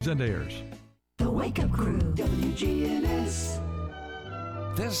and airs. The Wake Up Crew, WGNS.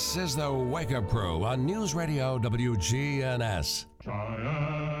 This is the Wake Up Crew on News Radio WGNS.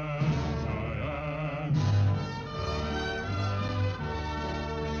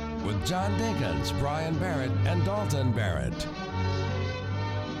 With John Dinkins, Brian Barrett, and Dalton Barrett.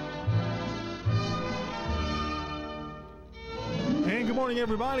 And good morning,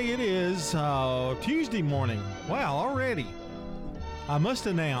 everybody. It is Tuesday morning. Wow, already. I must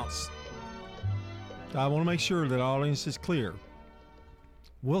announce, I want to make sure that our audience is clear.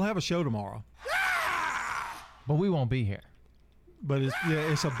 We'll have a show tomorrow. But we won't be here. But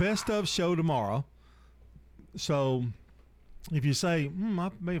it's a best of show tomorrow. So if you say,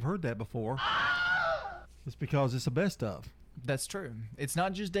 I may have heard that before, it's because it's a best of. That's true. It's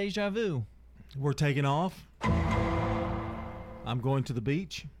not just deja vu. We're taking off. I'm going to the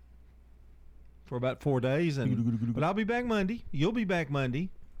beach for about 4 days, but I'll be back Monday. You'll be back Monday.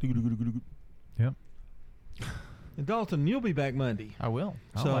 Yep. And Dalton, you'll be back Monday. I will.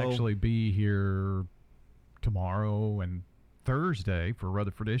 I'll actually be here tomorrow and Thursday for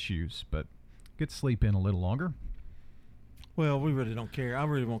Rutherford Issues, but get to sleep in a little longer. Well, we really don't care. I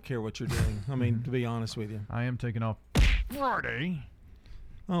really won't care what you're doing. I mean, to be honest with you. I am taking off Friday.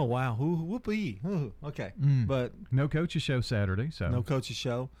 Oh, wow. Whoopee. Ooh, okay. But no coaches show Saturday, so no coaches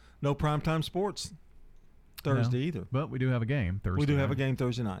show. No primetime sports Thursday either. But we do have a game Thursday. We do have night. a game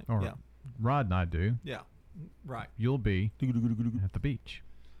Thursday night. Or yeah. Rod and I do. Yeah. Right. You'll be at the beach.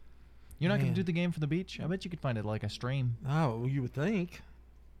 You're not going to do the game for the beach? I bet you could find it like a stream. Oh, you would think.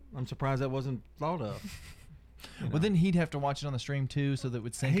 I'm surprised that wasn't thought of. Well, then he'd have to watch it on the stream too, so that it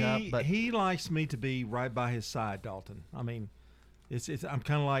would sync up. But he likes me to be right by his side, Dalton. I mean, I'm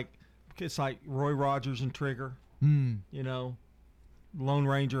kind of like, it's like Roy Rogers and Trigger. You know, Lone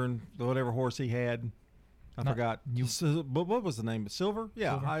Ranger and whatever horse he had. I forgot. But what was the name? Silver?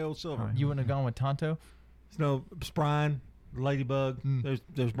 Yeah, Hi-Yo Silver. You wouldn't have gone with Tonto? No, it's Brian, Ladybug.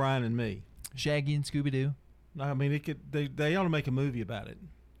 There's Brian and me. Shaggy and Scooby-Doo. I mean, they ought to make a movie about it.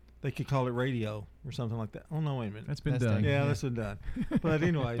 They could call it Radio or something like that. Oh, no, wait a minute. That's been done. Yeah, that's been done. But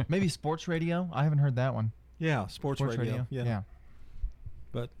anyway. Maybe Sports Radio? I haven't heard that one. Yeah, Sports Radio. Yeah.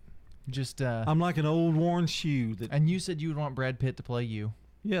 But just I'm like an old worn shoe. And you said you would want Brad Pitt to play you.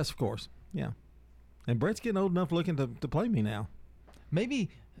 Yes, of course. Yeah. And Brett's getting old enough looking to play me now. Maybe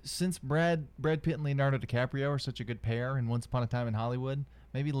since Brad Pitt and Leonardo DiCaprio are such a good pair in Once Upon a Time in Hollywood,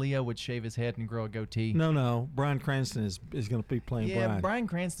 maybe Leo would shave his head and grow a goatee. No. Bryan Cranston is going to be playing Brian. Yeah, Bryan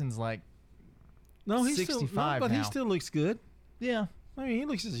Cranston's like he's 65 but now. he still looks good. Yeah. I mean, he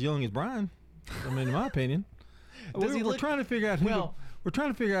looks as young as Brian. I mean, in my opinion. We're trying to figure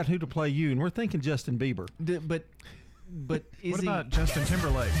out who to play you, and we're thinking Justin Bieber. But is what about Justin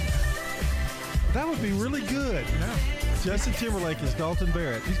Timberlake? That would be really good. Yeah. Justin Timberlake is Dalton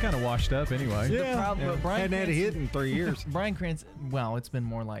Barrett. He's kind of washed up anyway. Yeah. Hadn't had a hit in 3 years. Bryan Cranston, well, it's been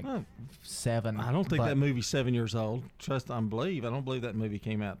more like 7. I don't think that movie's 7 years old. I don't believe that movie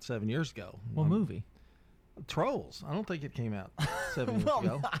came out 7 years ago. What movie? Trolls. I don't think it came out 7 years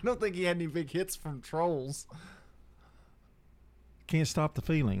ago. I don't think he had any big hits from Trolls. Can't Stop the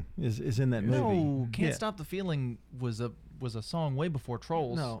Feeling is in that movie. No, Can't Stop the Feeling was a song way before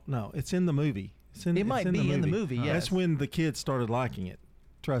Trolls. No, it's in the movie. It might be in the movie, yes. That's when the kids started liking it.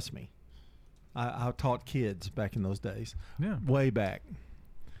 Trust me. I taught kids back in those days. Yeah. Way back.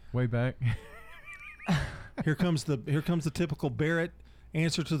 Here comes the typical Barrett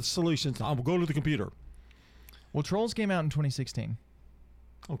answer to the solutions. I'll go to the computer. Well, Trolls came out in 2016.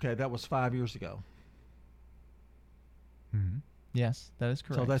 Okay, that was 5 years ago. Mm-hmm. Yes, that is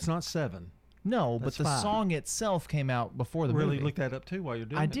correct. So that's not 7. No, That's but the 5. song itself came out before the movie. Really look that up too while you're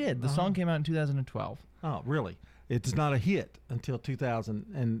doing it. I did. The song came out in 2012. Oh, really? It's not a hit until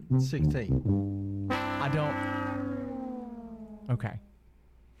 2016. I don't. Okay.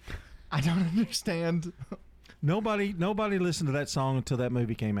 I don't understand. Nobody listened to that song until that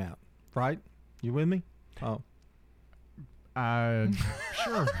movie came out, right? You with me? Oh. Sure.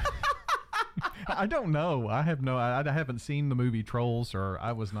 I don't know. I haven't seen the movie Trolls, or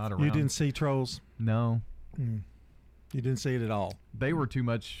I was not around. You didn't see Trolls? No. You didn't see it at all? They were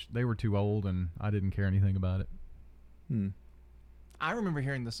too old, and I didn't care anything about it. I remember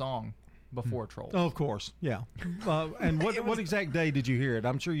hearing the song before Trolls. Oh, of course. Yeah. And what exact day did you hear it?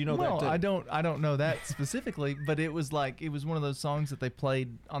 I'm sure you know that too. I don't know that specifically, but it was one of those songs that they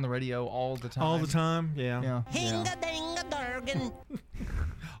played on the radio all the time. All the time? Yeah. Hinga-dinga-dargan.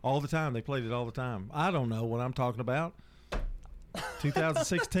 All the time. They played it all the time. I don't know what I'm talking about.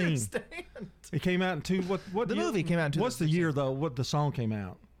 2016. It came out in what the year? movie came out in 2016. What's the year though? What the song came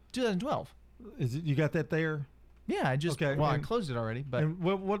out? 2012. Is it? You got that there? Yeah, I just Okay, I and- closed it already, but And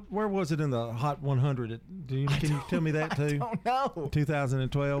where was it in the Hot 100? Can you tell me that too? I don't know.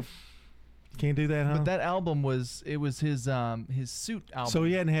 2012. Can't do that, huh? But that album was his Suit album. So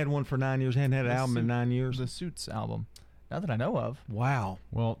he hadn't had one for 9 years. Hadn't had an The album in Suit- 9 years. The Suits album. Not that I know of. Wow.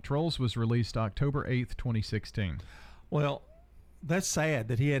 Well, Trolls was released October 8th, 2016. Well, that's sad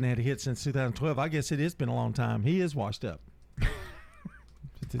that he hadn't had a hit since 2012. I guess it has been a long time. He is washed up.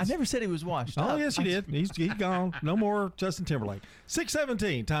 I never said he was washed Oh, up. yes, you did. He's gone. No more Justin Timberlake.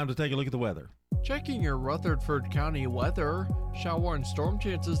 6:17. Time to take a look at the weather. Checking your Rutherford County weather. Shower and storm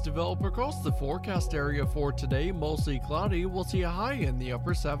chances develop across the forecast area for today. Mostly cloudy. We'll see a high in the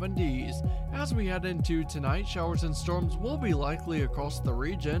upper 70s. As we head into tonight, showers and storms will be likely across the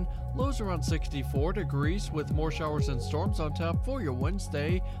region. Lows around 64 degrees with more showers and storms on tap for your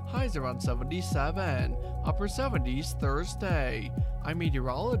Wednesday. Highs around 77. Upper 70s Thursday. I'm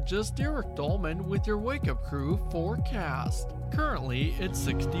meteorologist Eric Dolman with your Wake Up Crew forecast. Currently, it's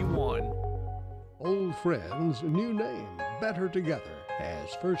 61. Old friends, new name, better together,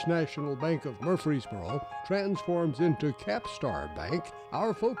 as First National Bank of Murfreesboro transforms into Capstar Bank.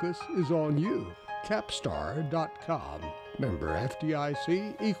 Our focus is on you. Capstar.com. Member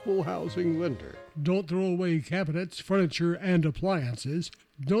FDIC, equal housing lender. Don't throw away cabinets, furniture, and appliances.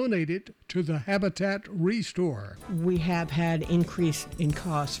 Donate it to the Habitat Restore. We have had increase in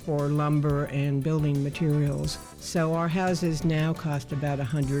costs for lumber and building materials, so our houses now cost about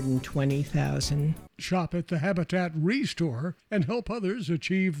 $120,000. Shop at the Habitat Restore and help others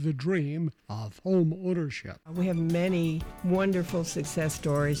achieve the dream of home ownership. We have many wonderful success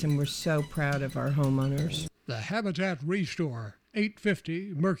stories, and we're so proud of our homeowners. The Habitat Restore,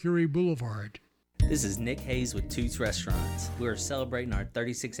 850 Mercury Boulevard. This is Nick Hayes with Toots Restaurants. We are celebrating our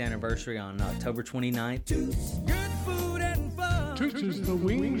 36th anniversary on October 29th. Good food and fun. Toots is the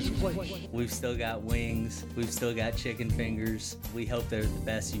wings place. We've still got wings. We've still got chicken fingers. We hope they're the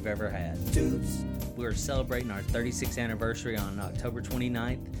best you've ever had. Toots. We are celebrating our 36th anniversary on October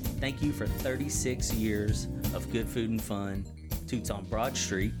 29th. Thank you for 36 years of good food and fun. Toots on Broad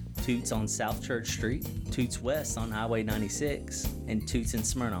Street, Toots on South Church Street, Toots West on Highway 96, and Toots in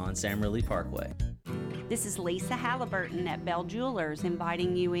Smyrna on Sam Ridley Parkway. This is Lisa Halliburton at Bell Jewelers,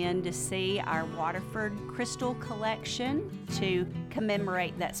 inviting you in to see our Waterford Crystal Collection to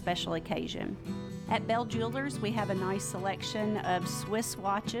commemorate that special occasion. At Bell Jewelers, we have a nice selection of Swiss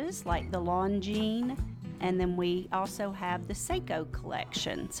watches like the Longines, and then we also have the Seiko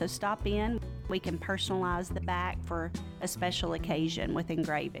collection. So stop in. We can personalize the back for a special occasion with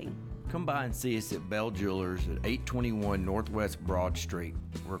engraving. Come by and see us at Bell Jewelers at 821 Northwest Broad Street.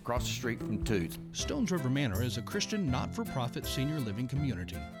 We're across the street from Toots. Stones River Manor is a Christian not-for-profit senior living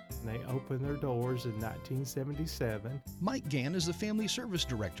community. They opened their doors in 1977. Mike Gann is the Family Service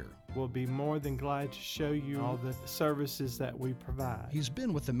Director. We'll be more than glad to show you all the services that we provide. He's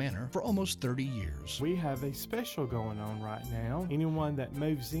been with the Manor for almost 30 years. We have a special going on right now. Anyone that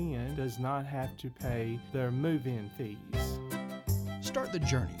moves in does not have to pay their move-in fees. Start the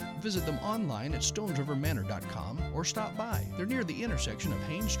journey. Visit them online at stonesrivermanor.com or stop by. They're near the intersection of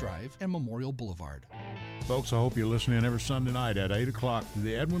Haynes Drive and Memorial Boulevard. Folks, I hope you listen in every Sunday night at 8 o'clock to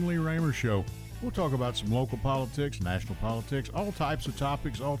the Edwin Lee Raymer Show. We'll talk about some local politics, national politics, all types of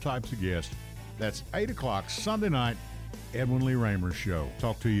topics, all types of guests. That's 8 o'clock Sunday night, Edwin Lee Raymer Show.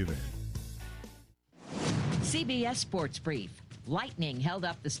 Talk to you then. CBS Sports Brief. Lightning held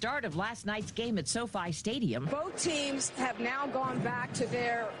up the start of last night's game at SoFi Stadium. Both teams have now gone back to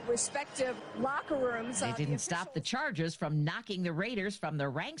their respective locker rooms. They didn't stop the Chargers from knocking the Raiders from the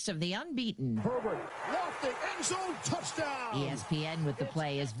ranks of the unbeaten. Herbert, lofting, end zone, touchdown! ESPN with the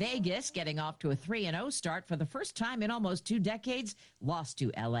play as Vegas, getting off to a 3-0 start for the first time in almost 2 decades, lost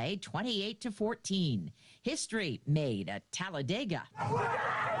to LA 28-14. History made at Talladega.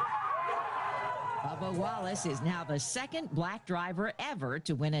 Bubba Wallace is now the second black driver ever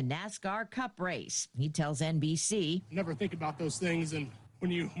to win a NASCAR Cup race. He tells NBC, never think about those things, and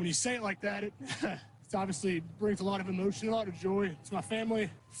when you say it like that, it's obviously brings a lot of emotion, a lot of joy. It's my family,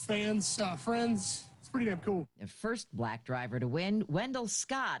 fans, friends. It's pretty damn cool. The first black driver to win, Wendell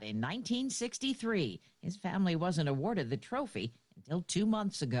Scott, in 1963. His family wasn't awarded the trophy until 2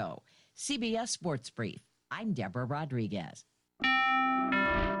 months ago. CBS Sports Brief. I'm Deborah Rodriguez.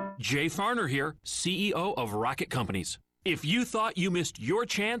 Jay Farner here, CEO of Rocket Companies. If you thought you missed your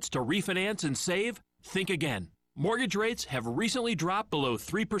chance to refinance and save, think again. Mortgage rates have recently dropped below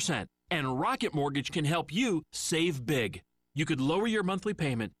 3%, and Rocket Mortgage can help you save big. You could lower your monthly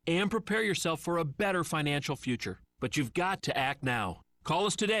payment and prepare yourself for a better financial future, but you've got to act now. Call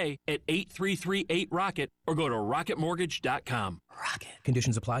us today at 833-8ROCKET or go to rocketmortgage.com.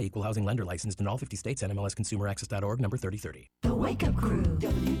 Conditions apply. Equal housing lender licensed in all 50 states. NMLSConsumerAccess.org number 3030. The Wake Up Crew,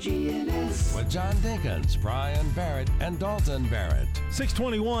 WGNS. With John Dinkins, Brian Barrett, and Dalton Barrett.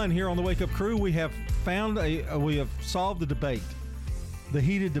 621 here on the Wake Up Crew. We have solved the debate, the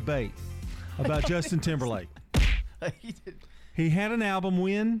heated debate about Justin Timberlake. He had an album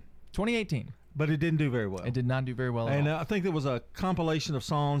win 2018. But it didn't do very well. It did not do very well at all. And I think there was a compilation of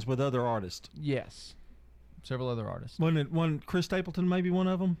songs with other artists. Yes. Several other artists. Wasn't Chris Stapleton maybe one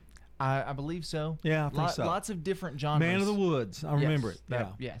of them? I believe so. Yeah, I think so. Lots of different genres. Man of the Woods. I remember it. Yeah.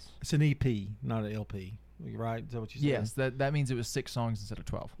 Yes. It's an EP, not an LP. Right? Is that what you said? Yes. That means it was 6 songs instead of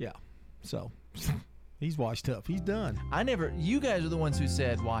 12. Yeah. So he's washed up. He's done. You guys are the ones who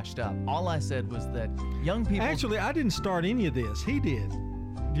said washed up. All I said was that young people. Actually, I didn't start any of this. He did.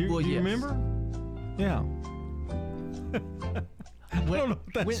 Do you remember? Yeah. When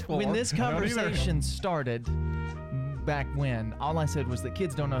this conversation started back when, all I said was that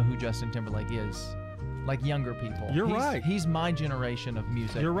kids don't know who Justin Timberlake is, like younger people. You're right. He's my generation of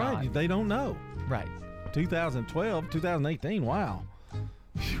music. You're right. They don't know. Right. 2012, 2018. Wow.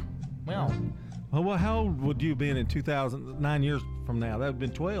 Well, how old would you have been in 9 years from now? That would have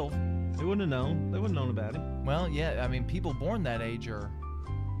been 12. They wouldn't have known. They wouldn't have known about him. Well, yeah. I mean, people born that age are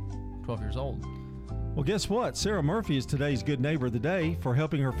 12 years old. Well, guess what? Sarah Murphy is today's Good Neighbor of the Day. For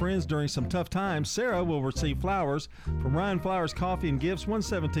helping her friends during some tough times, Sarah will receive flowers from Ryan Flowers Coffee and Gifts,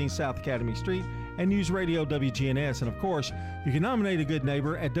 117 South Academy Street, and News Radio WGNS. And, of course, you can nominate a good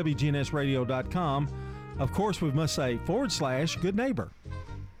neighbor at WGNSradio.com. Of course, we must say /Good Neighbor.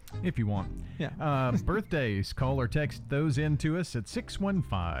 If you want. Yeah. Birthdays, call or text those in to us at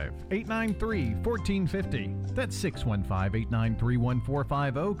 615-893-1450. That's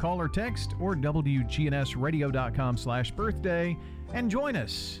 615-893-1450. Call or text or WGNSradio.com/birthday and join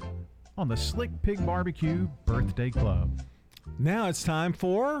us on the Slick Pig Barbecue Birthday Club. Now it's time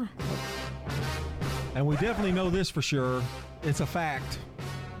for, and we definitely know this for sure, it's a fact.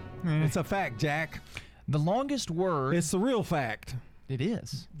 It's a fact, Jack. The longest word. It's the real fact. It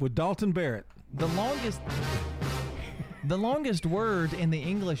is. With Dalton Barrett. The longest word in the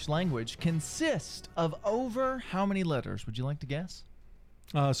English language consists of over how many letters? Would you like to guess?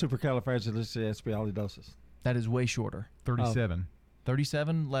 Supercalifragilisticexpialidocious. That is way shorter. 37.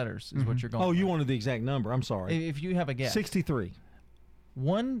 37 letters is what you're going for. for. You wanted the exact number. I'm sorry. If you have a guess. 63.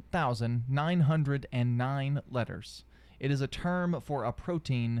 1,909 letters. It is a term for a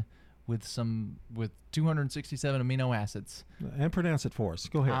protein with 267 amino acids. And pronounce it for us.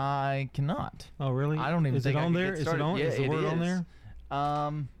 Go ahead. I cannot. Oh, really? I don't even is think it on I there? Is it on? Yeah, is the word on there?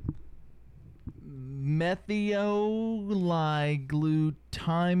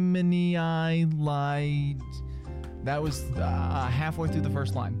 Methioglyglutaminide. That was halfway through the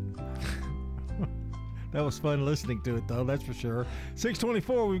first line. That was fun listening to it, though, that's for sure.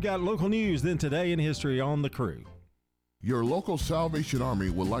 624, we've got local news, then Today in History on the Crew. Your local Salvation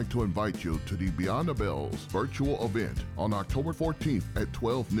Army would like to invite you to the Beyond the Bells virtual event on October 14th at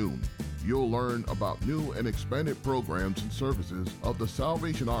 12 noon. You'll learn about new and expanded programs and services of the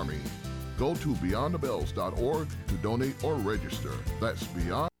Salvation Army. Go to beyondthebells.org to donate or register. That's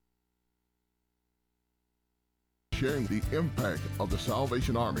Beyond. Sharing the impact of the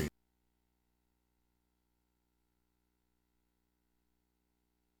Salvation Army.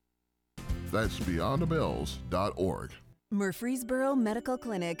 That's beyondthebells.org. Murfreesboro Medical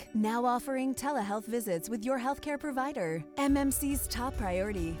Clinic, now offering telehealth visits with your healthcare provider. MMC's top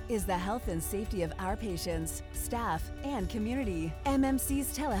priority is the health and safety of our patients, staff, and community.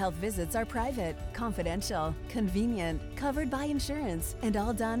 MMC's telehealth visits are private, confidential, convenient, covered by insurance, and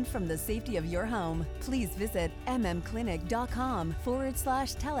all done from the safety of your home. Please visit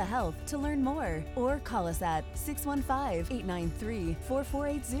mmclinic.com/telehealth to learn more, or call us at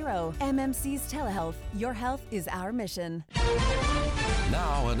 615-893-4480. MMC's Telehealth, your health is our mission.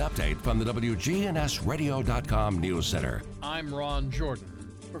 Now an update from the WGNSradio.com News Center. I'm Ron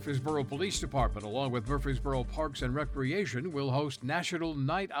Jordan. Murfreesboro Police Department, along with Murfreesboro Parks and Recreation, will host National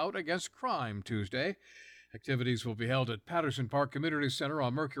Night Out Against Crime Tuesday. Activities will be held at Patterson Park Community Center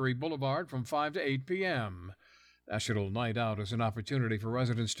on Mercury Boulevard from 5 to 8 p.m. National Night Out is an opportunity for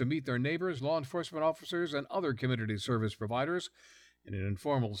residents to meet their neighbors, law enforcement officers, and other community service providers in an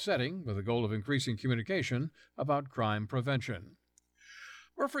informal setting with the goal of increasing communication about crime prevention.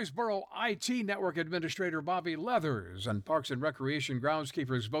 Murfreesboro IT Network Administrator Bobby Leathers and Parks and Recreation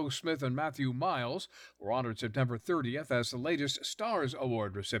groundskeepers Bo Smith and Matthew Miles were honored September 30th as the latest STARS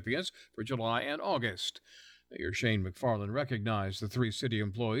Award recipients for July and August. Mayor Shane McFarland recognized the 3 city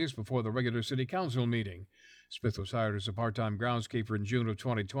employees before the regular city council meeting. Smith was hired as a part-time groundskeeper in June of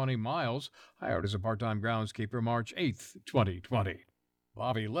 2020. Miles hired as a part-time groundskeeper March 8th, 2020.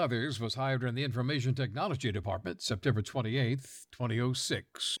 Bobby Leathers was hired in the Information Technology Department September 28th,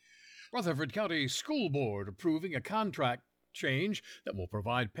 2006. Rutherford County School Board approving a contract change that will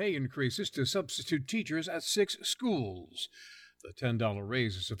provide pay increases to substitute teachers at 6 schools. The $10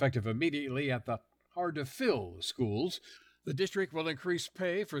 raise is effective immediately at the hard-to-fill schools. The district will increase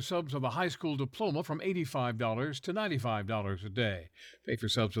pay for subs of a high school diploma from $85 to $95 a day. Pay for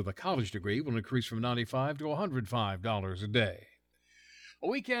subs with a college degree will increase from $95 to $105 a day. A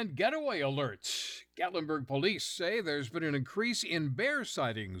weekend getaway alert. Gatlinburg police say there's been an increase in bear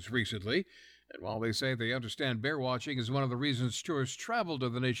sightings recently. And while they say they understand bear watching is one of the reasons tourists travel to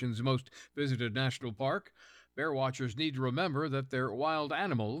the nation's most visited national park, bear watchers need to remember that they're wild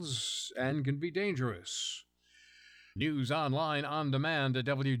animals and can be dangerous. News online on demand at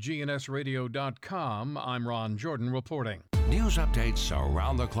WGNSradio.com. I'm Ron Jordan reporting. News updates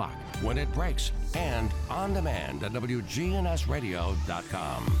around the clock, when it breaks, and on demand at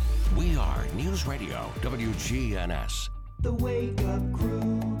WGNSradio.com. We are News Radio WGNS. The Wake Up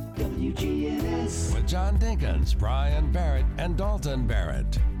Crew, WGNS. With John Dinkins, Brian Barrett, and Dalton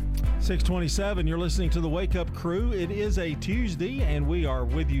Barrett. 627, you're listening to the Wake Up Crew. It is a Tuesday, and we are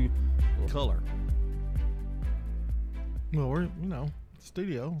with you color. Well, we're,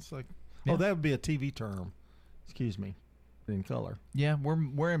 studio. It's like, Yeah. oh, that would be a TV term. Excuse me. In color. Yeah,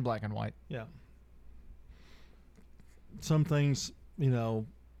 we're in black and white. Yeah. Some things,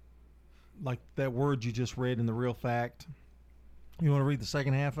 like that word you just read in the Real Fact. You want to read the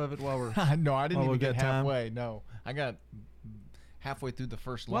second half of it while we're... No, I didn't while even we get got time? halfway. No, I got halfway through the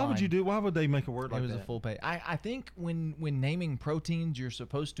first Why line. why would they make a word like It was that? a full page. I think when naming proteins, you're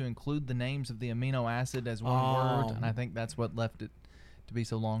supposed to include the names of the amino acid as one word, and I think that's what left it to be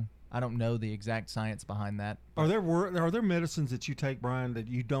so long. I don't know the exact science behind that. Are there medicines that you take, Brian, that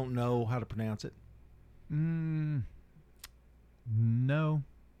you don't know how to pronounce it? No.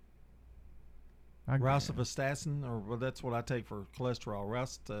 Rosuvastatin, or that's what I take for cholesterol.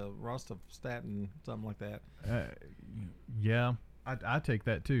 Rosuvastatin, something like that. Yeah, I take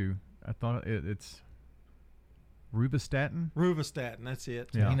that too. I thought it's Ruvastatin. Ruvastatin, that's it.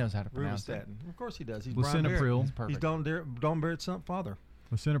 Yeah. He knows how to pronounce it. Ruvastatin. Of course he does. He's Brian Lisinopril. Barrett. He's Dalton Barrett's father.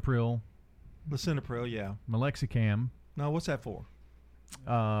 Lisinopril. Lisinopril, yeah. Melexicam. No, what's that for?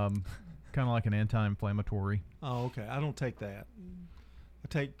 Kind of like an anti-inflammatory. Oh, okay. I don't take that. I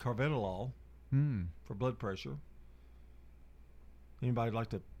take carvedilol for blood pressure. Anybody like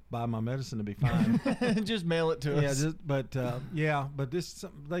to buy my medicine to be fine? Just mail it to us. But this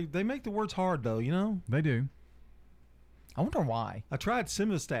they make the words hard though. They do. I wonder why. I tried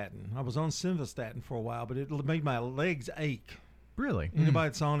simvastatin. I was on simvastatin for a while, but it made my legs ache. Really? Anybody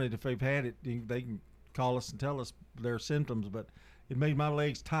that's on it, if they've had it, they can call us and tell us their symptoms. But it made my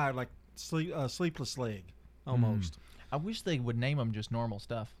legs tired, like sleepless leg, almost. I wish they would name them just normal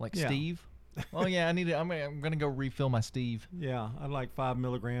stuff, like Yeah. Steve. Oh yeah, I need it. I'm gonna go refill my Steve. Yeah, I'd like 5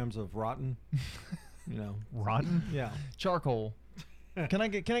 milligrams of rotten. Rotten? Yeah. Charcoal. Can I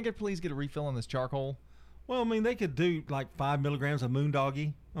please get a refill on this charcoal? Well, I mean, they could do like 5 milligrams of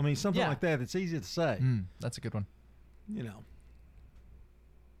Moondoggy. I mean, something Yeah. like that. It's easy to say. That's a good one.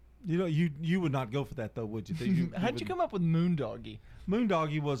 You would not go for that though, would you? How'd you come up with Moondoggy?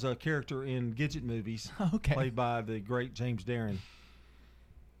 Moondoggy was a character in Gidget movies, played by the great James Darren.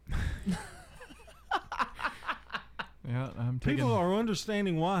 Yeah, I'm taking. People are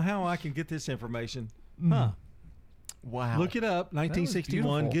understanding how I can get this information. Huh? Wow. Look it up.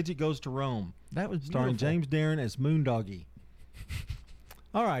 1961. beautiful. Gidget Goes to Rome. That was starring beautiful. James Darren as Moondoggy.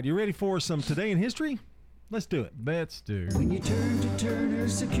 All right, you ready for some Today in History? Let's do it. Let's do. When you turn to Turner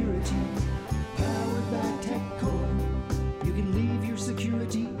Security, powered by TechCore, you can leave your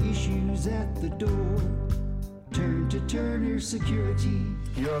security issues at the door. Turn to Turner Security.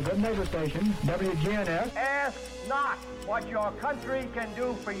 You're a good neighbor station, WGNS. Ask not what your country can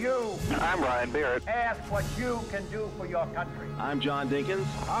do for you. I'm Ryan Barrett. Ask what you can do for your country. I'm John Dinkins.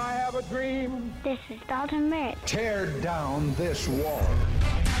 I have a dream. This is Dalton Merritt. Tear down this wall.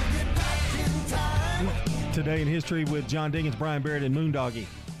 Today in History with John Dinkins, Brian Barrett, and Moondoggy.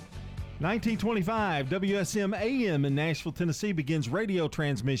 1925, WSM AM in Nashville, Tennessee begins radio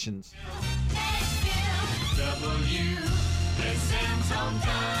transmissions.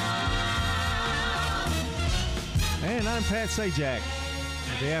 And I'm Pat Sajak.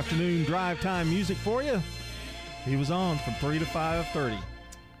 The afternoon drive time music for you. He was on from 3 to 5:30.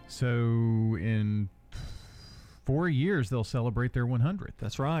 So in 4 years, they'll celebrate their 100th.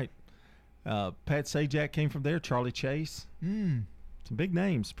 That's right. Pat Sajak came from there. Charlie Chase. Some big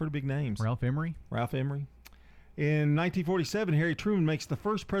names, pretty big names. Ralph Emery. In 1947, Harry Truman makes the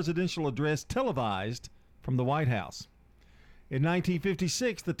first presidential address televised from the White House. In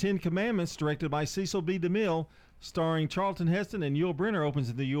 1956, The Ten Commandments, directed by Cecil B. DeMille, starring Charlton Heston and Yul Brynner, opens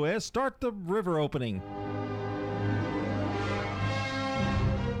in the U.S. Start the river opening.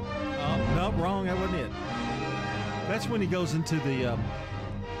 No, wrong. That wasn't it. That's when he goes into the,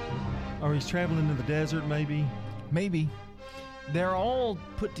 or he's traveling in the desert, maybe. Maybe. They're all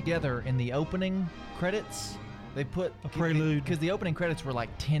put together in the opening credits. They put a prelude because the opening credits were like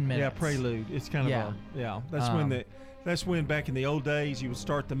 10 minutes. Yeah, prelude. It's kind of That's when back in the old days you would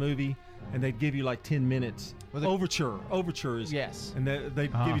start the movie and they'd give you like 10 minutes. Overtures. Yes. And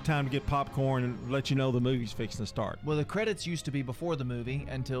they'd give you time to get popcorn and let you know the movie's fixing to start. Well, the credits used to be before the movie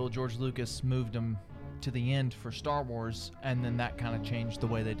until George Lucas moved them to the end for Star Wars, and then that kind of changed the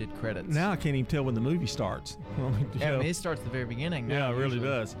way they did credits. Now I can't even tell when the movie starts. It starts at the very beginning. Yeah, it really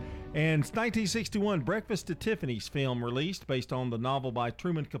does. And 1961, Breakfast at Tiffany's film released based on the novel by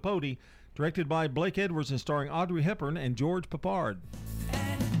Truman Capote, directed by Blake Edwards and starring Audrey Hepburn and George Papard.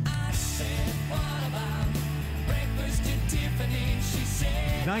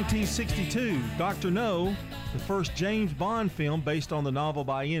 1962, Dr. No, the first James Bond film based on the novel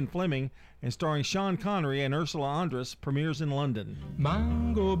by Ian Fleming and starring Sean Connery and Ursula Andress, premieres in London.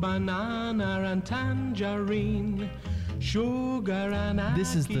 Mango, banana, and tangerine, sugar and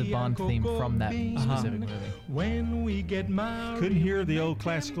This is the Bond theme from that specific movie. When we get married, couldn't hear the old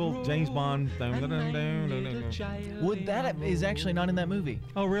classical James Bond. Well, that is actually not in that movie.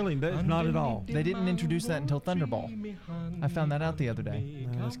 Oh, really? Not at all. They didn't introduce that until Thunderball. I found that out the other day.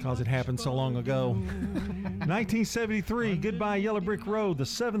 That's because it happened so long ago. 1973, Goodbye Yellow Brick Road, the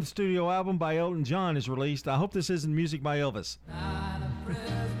 7th studio album by Elton John, is released. I hope this isn't music by Elvis.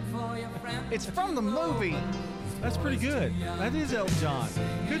 It's from the movie. That's pretty good. That is Elton John.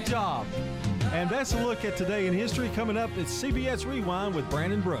 Good job. And that's a look at Today in History. Coming up, it's CBS Rewind with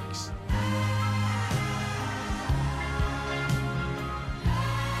Brandon Brooks.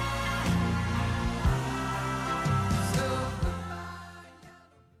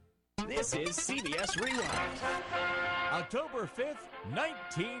 This is CBS Rewind. October 5th,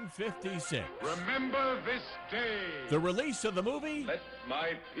 1956. Remember this day. The release of the movie, Let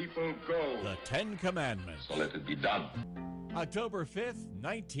My People Go. The Ten Commandments. So let it be done. October 5th,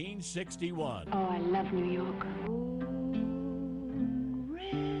 1961. Oh, I love New York.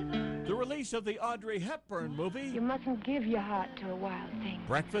 The release of the Audrey Hepburn movie, You mustn't give your heart to a wild thing.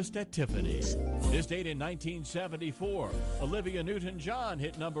 Breakfast at Tiffany's. This date in 1974, Olivia Newton-John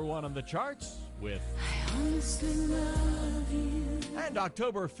hit #1 on the charts with I honestly love you. And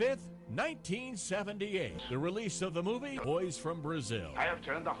October 5th, 1978, the release of the movie Boys from Brazil. I have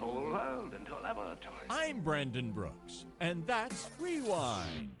turned the whole world into a laboratory. I'm Brandon Brooks, and that's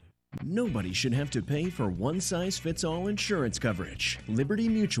Rewind. Nobody should have to pay for one-size-fits-all insurance coverage. Liberty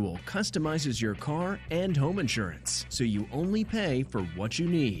Mutual customizes your car and home insurance, so you only pay for what you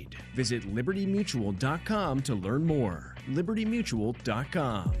need. Visit libertymutual.com to learn more.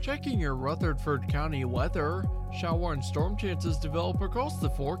 libertymutual.com. Checking your Rutherford County weather. Shower and storm chances develop across the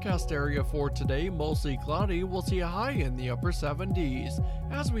forecast area for today. Mostly cloudy. We'll see a high in the upper 70s.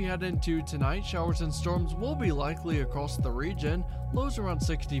 As we head into tonight, showers and storms will be likely across the region. Lows around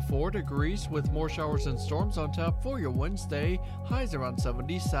 64 degrees with more showers and storms on tap for your Wednesday. Highs around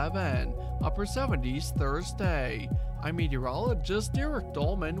 77. Upper 70s Thursday. I'm meteorologist Eric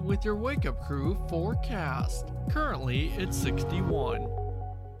Dolman with your Wake Up Crew forecast. Currently, it's 61.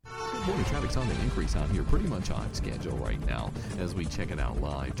 Morning traffic's on the increase out here, pretty much on schedule right now as we check it out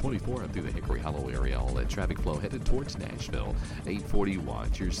live. 24 through the Hickory Hollow area, all that traffic flow headed towards Nashville. 840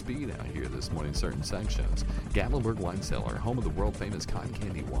 watch your speed out here this morning, certain sections. Gatlinburg Wine Cellar, home of the world famous cotton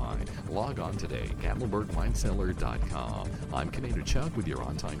candy wine. Log on today, GatlinburgWineCellar.com. I'm Commander Chuck with your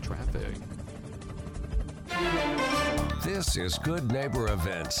on-time traffic. This is Good Neighbor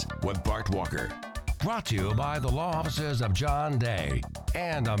Events with Bart Walker. Brought to you by the law offices of John Day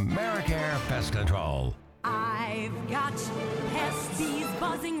and Americare Pest Control. I've got pests, bees,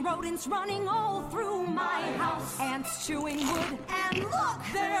 buzzing, rodents running all through my house. Ants chewing wood, and look,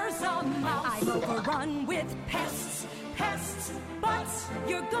 there's a mouse. I'm overrun with pests, but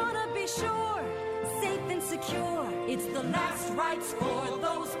you're gonna be sure, safe and secure. It's the last rites for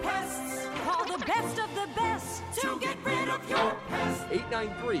those pests. Call the best of the best to get rid of your pests.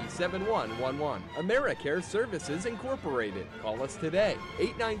 893-7111. AmeriCare Services Incorporated. Call us today.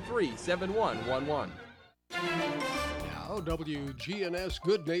 893-7111. Now, WGNS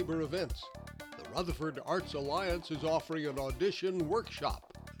Good Neighbor Events. The Rutherford Arts Alliance is offering an audition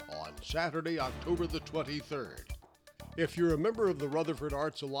workshop on on Saturday, October the 23rd. If you're a member of the Rutherford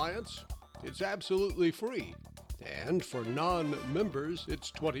Arts Alliance, it's absolutely free. And for non-members,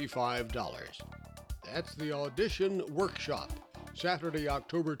 it's $25. That's the Audition Workshop, Saturday,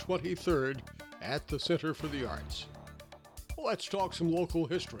 October 23rd at the Center for the Arts. Let's talk some local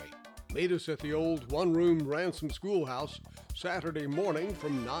history. Meet us at the old one-room Ransom Schoolhouse Saturday morning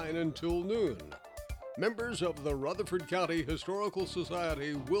from 9 until noon. Members of the Rutherford County Historical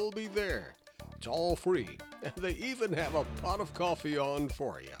Society will be there. It's all free, and they even have a pot of coffee on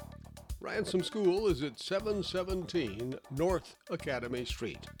for you. Ransom School is at 717 North Academy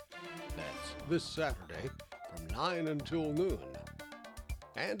Street. That's this Saturday from 9 until noon.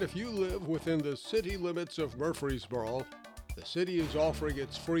 And if you live within the city limits of Murfreesboro, the city is offering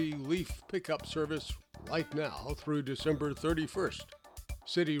its free leaf pickup service right now through December 31st.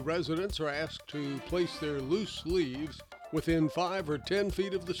 City residents are asked to place their loose leaves within 5 or 10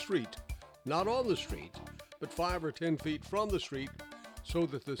 feet of the street, not on the street, but 5 or 10 feet from the street, so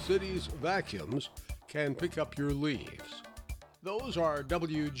that the city's vacuums can pick up your leaves. Those are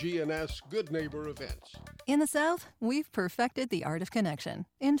WGNS Good Neighbor events. In the South, we've perfected the art of connection.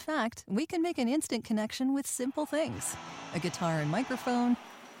 In fact, we can make an instant connection with simple things. A guitar and microphone,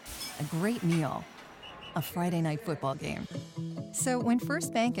 a great meal, a Friday night football game. So when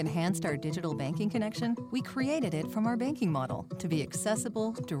First Bank enhanced our digital banking connection, we created it from our banking model to be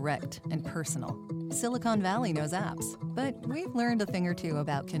accessible, direct, and personal. Silicon Valley knows apps, but we've learned a thing or two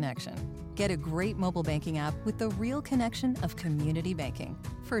about connection. Get a great mobile banking app with the real connection of community banking.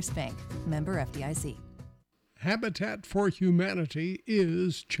 First Bank, member FDIC. Habitat for Humanity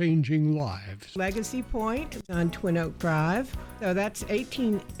is changing lives. Legacy Point on Twin Oak Drive. So that's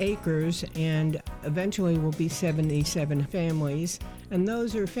 18 acres and eventually will be 77 families. And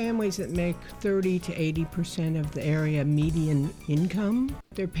those are families that make 30 to 80% of the area median income.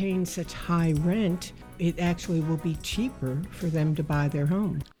 They're paying such high rent, it actually will be cheaper for them to buy their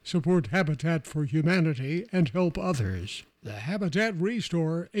home. Support Habitat for Humanity and help others. The Habitat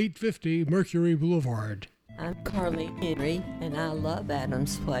Restore, 850 Mercury Boulevard. I'm Carly Henry, and I love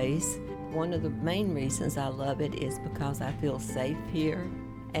Adams Place. One of the main reasons I love it is because I feel safe here,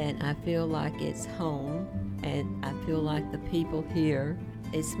 and I feel like it's home, and I feel like the people here,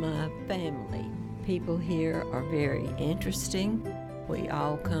 it's my family. People here are very interesting. We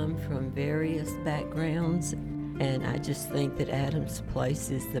all come from various backgrounds, and I just think that Adams Place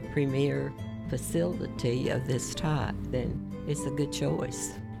is the premier facility of this type. Then it's a good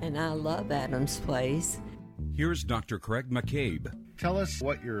choice. And I love Adams Place. Here's Dr. Craig McCabe. Tell us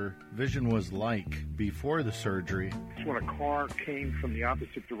what your vision was like before the surgery. When a car came from the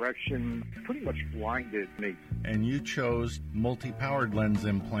opposite direction, pretty much blinded me. And you chose multi-powered lens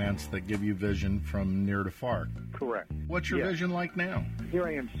implants that give you vision from near to far. Correct. What's your vision like now? Here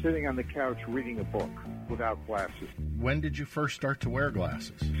I am sitting on the couch reading a book without glasses. When did you first start to wear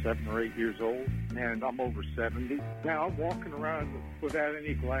glasses? 7 or 8 years old, and I'm over 70. Now I'm walking around without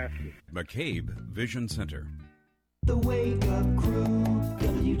any glasses. McCabe Vision Center. The Wake Up Crew,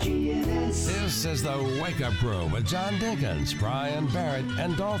 WGNS. This is the Wake Up Crew with John Dinkins, Brian Barrett,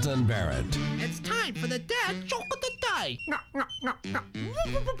 and Dalton Barrett. It's time for the dad joke of the day.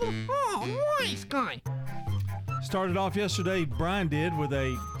 Oh, nice guy. Started off yesterday, Brian did, with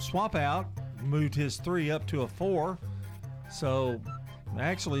a swap out, moved his 3 up to a 4. So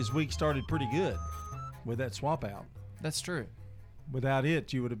actually his week started pretty good with that swap out. That's true. Without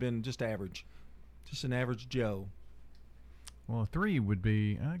it, you would have been just average. Just an average Joe. Well, a 3 would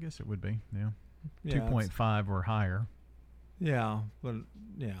be, I guess it would be, yeah. 2.5 or higher. Yeah, but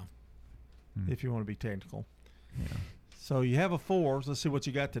yeah, if you want to be technical. Yeah. So you have a 4. So let's see what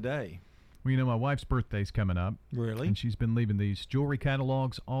you got today. Well, you know, my wife's birthday's coming up. Really? And she's been leaving these jewelry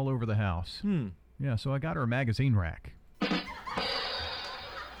catalogs all over the house. Yeah, so I got her a magazine rack.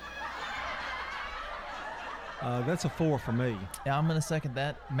 That's a 4 for me. Yeah, I'm going to second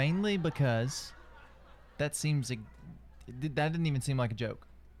that, mainly because that didn't even seem like a joke.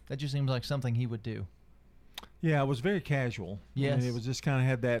 That just seems like something he would do. Yeah, it was very casual. Yes. I mean, it was just kind of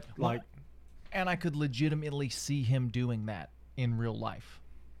had that, like... And I could legitimately see him doing that in real life.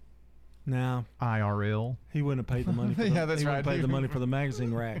 No. IRL. He wouldn't have paid the money for Yeah, that's he right. wouldn't have paid the money for the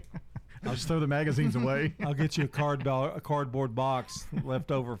magazine rack. I'll just throw the magazines away. I'll get you a cardboard box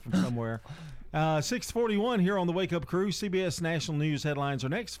left over from somewhere. 6:41 here on the Wake Up Crew. CBS National News headlines are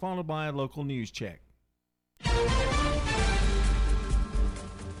next, followed by a local news check.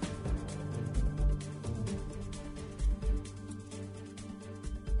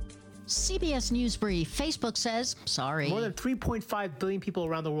 CBS News Brief. Facebook says, sorry. More than 3.5 billion people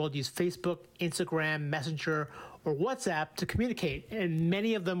around the world use Facebook, Instagram, Messenger, or WhatsApp to communicate, and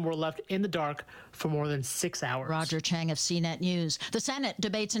many of them were left in the dark for more than 6 hours. Roger Chang of CNET News. The Senate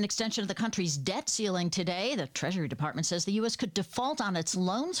debates an extension of the country's debt ceiling today. The Treasury Department says the U.S. could default on its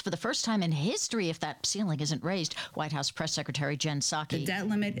loans for the first time in history if that ceiling isn't raised. White House Press Secretary Jen Psaki. The debt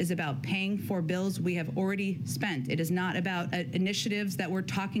limit is about paying for bills we have already spent. It is not about initiatives that we're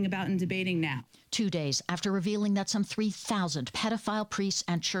talking about and debating now. 2 days after revealing that some 3,000 pedophile priests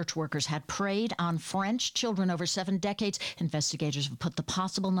and church workers had preyed on French children over 7 decades, investigators have put the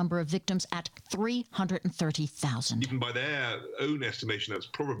possible number of victims at 330,000. Even by their own estimation, that's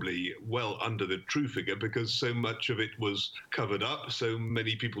probably well under the true figure because so much of it was covered up, so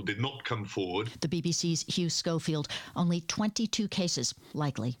many people did not come forward. The BBC's Hugh Schofield, only 22 cases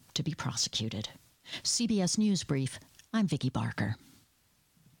likely to be prosecuted. CBS News Brief, I'm Vicki Barker.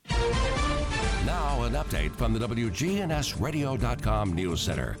 Now an update from the WGNSradio.com News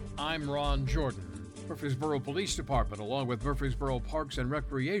Center. I'm Ron Jordan. Murfreesboro Police Department, along with Murfreesboro Parks and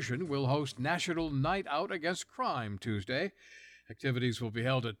Recreation, will host National Night Out Against Crime Tuesday. Activities will be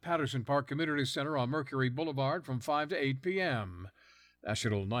held at Patterson Park Community Center on Mercury Boulevard from 5 to 8 p.m.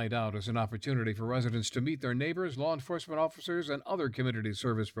 National Night Out is an opportunity for residents to meet their neighbors, law enforcement officers, and other community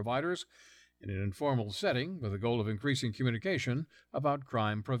service providers in an informal setting with the goal of increasing communication about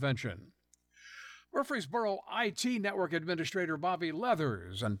crime prevention. Murfreesboro IT Network Administrator Bobby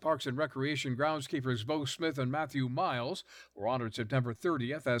Leathers and Parks and Recreation groundskeepers Bo Smith and Matthew Miles were honored September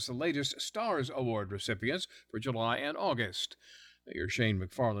 30th as the latest STARS Award recipients for July and August. Mayor Shane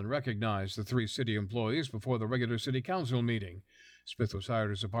McFarland recognized the 3 city employees before the regular city council meeting. Smith was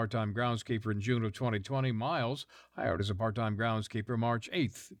hired as a part-time groundskeeper in June of 2020. Miles hired as a part-time groundskeeper March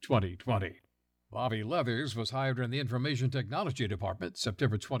 8th, 2020. Bobby Leathers was hired in the Information Technology Department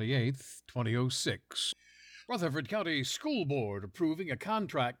September 28, 2006. Rutherford County School Board approving a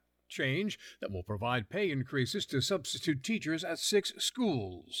contract change that will provide pay increases to substitute teachers at 6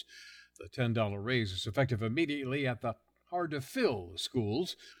 schools. The $10 raise is effective immediately at the hard-to-fill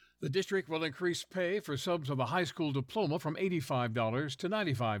schools. The district will increase pay for subs with a high school diploma from $85 to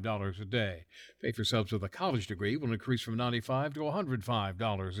 $95 a day. Pay for subs with a college degree will increase from $95 to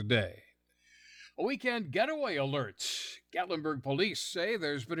 $105 a day. A weekend getaway alert. Gatlinburg police say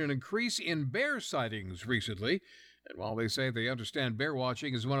there's been an increase in bear sightings recently. And while they say they understand bear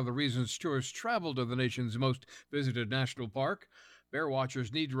watching is one of the reasons tourists travel to the nation's most visited national park, bear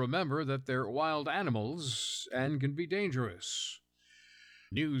watchers need to remember that they're wild animals and can be dangerous.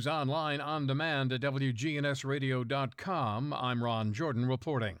 News online on demand at WGNSradio.com. I'm Ron Jordan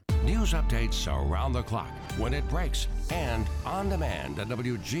reporting. News updates around the clock, when it breaks, and on demand at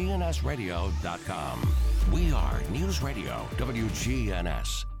WGNSradio.com. We are News Radio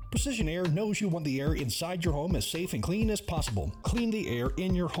WGNS. Precision Air knows you want the air inside your home as safe and clean as possible. Clean the air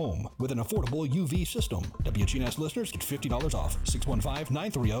in your home with an affordable UV system. WGNS listeners get $50 off.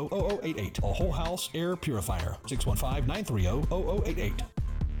 615-930-0088. A whole house air purifier. 615-930-0088.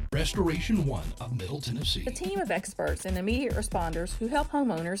 Restoration One of Middle Tennessee. A team of experts and immediate responders who help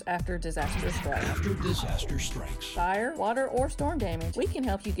homeowners after disaster strikes. Fire, water, or storm damage, we can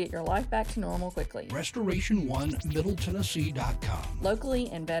help you get your life back to normal quickly. RestorationOneMiddleTennessee.com. Locally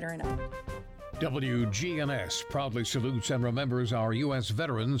and veteran-owned. WGNS proudly salutes and remembers our U.S.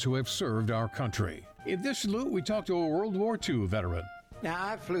 veterans who have served our country. In this salute, we talked to a World War II veteran. Now,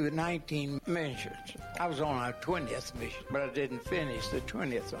 I flew 19 missions. I was on our 20th mission, but I didn't finish the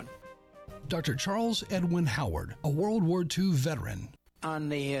 20th one. Dr. Charles Edwin Howard, a World War II veteran. On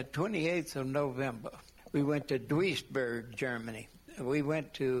the 28th of November, we went to Duisburg, Germany. We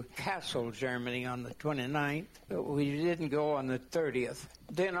went to Kassel, Germany on the 29th, but we didn't go on the 30th.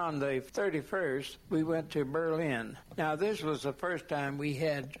 Then on the 31st, we went to Berlin. Now, this was the first time we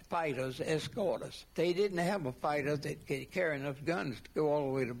had fighters escort us. They didn't have a fighter that could carry enough guns to go all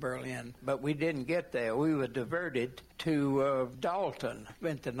the way to Berlin, but we didn't get there. We were diverted to Dalton,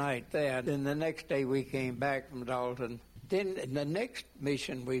 spent the night there. Then the next day we came back from Dalton. Then the next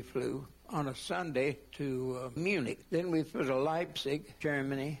mission we flew on a Sunday to Munich. Then we flew to Leipzig,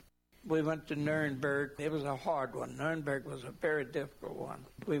 Germany. We went to Nuremberg. It was a hard one. Nuremberg was a very difficult one.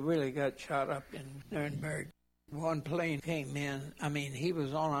 We really got shot up in Nuremberg. One plane came in. He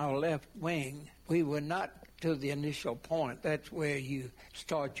was on our left wing. We were not to the initial point. That's where you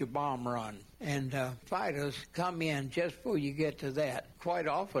start your bomb run. And fighters come in just before you get to that. Quite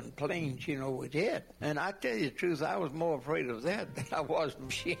often, planes, would hit. And I tell you the truth, I was more afraid of that than I was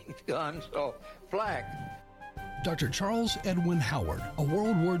machine guns or flak. Dr. Charles Edwin Howard, a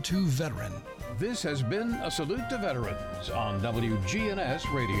World War II veteran. This has been a salute to veterans on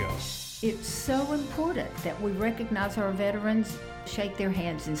WGNS Radio. It's so important that we recognize our veterans, shake their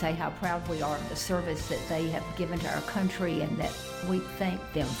hands and say how proud we are of the service that they have given to our country and that we thank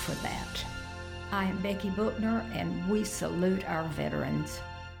them for that. I am Becky Bookner, and we salute our veterans.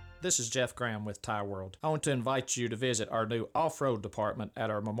 This is Jeff Graham with Tire World. I want to invite you to visit our new off-road department at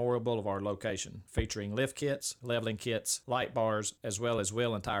our Memorial Boulevard location, featuring lift kits, leveling kits, light bars, as well as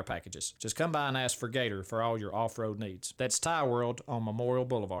wheel and tire packages. Just come by and ask for Gator for all your off-road needs. That's Tire World on Memorial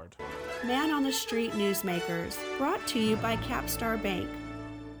Boulevard. Man on the Street Newsmakers, brought to you by Capstar Bank.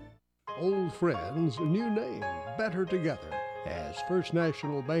 Old friends, new name, better together, as First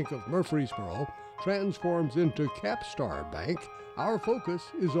National Bank of Murfreesboro transforms into Capstar Bank. Our focus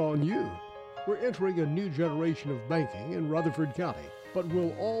is on you. We're entering a new generation of banking in Rutherford County, but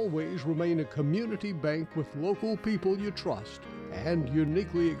will always remain a community bank with local people you trust and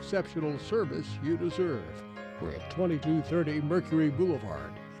uniquely exceptional service you deserve. We're at 2230 Mercury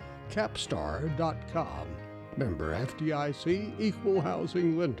Boulevard. Capstar.com. Member FDIC, Equal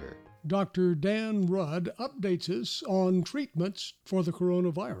Housing Lender. Dr. Dan Rudd updates us on treatments for the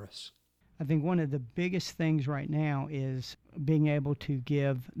coronavirus. I think one of the biggest things right now is being able to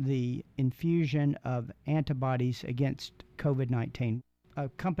give the infusion of antibodies against COVID-19. A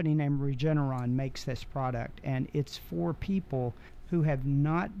company named Regeneron makes this product, and it's for people who have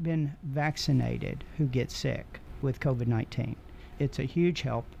not been vaccinated who get sick with COVID-19. It's a huge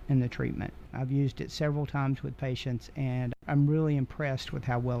help in the treatment. I've used it several times with patients, and I'm really impressed with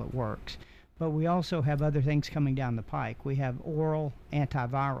how well it works. But we also have other things coming down the pike. We have oral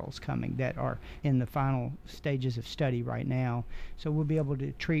antivirals coming that are in the final stages of study right now, so we'll be able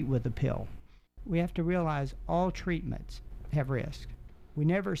to treat with a pill. We have to realize all treatments have risk. We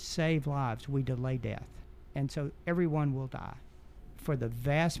never save lives, we delay death. And so everyone will die. For the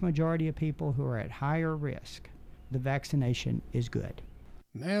vast majority of people who are at higher risk, the vaccination is good.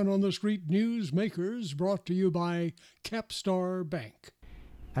 Man on the Street Newsmakers, brought to you by Capstar Bank.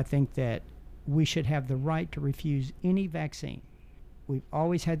 I think that we should have the right to refuse any vaccine. We've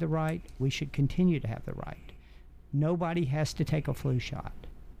always had the right. We should continue to have the right. Nobody has to take a flu shot.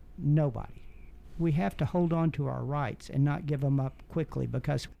 Nobody. We have to hold on to our rights and not give them up quickly,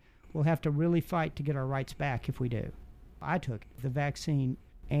 because we'll have to really fight to get our rights back if we do. I took the vaccine,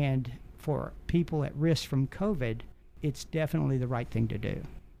 and for people at risk from COVID, it's definitely the right thing to do.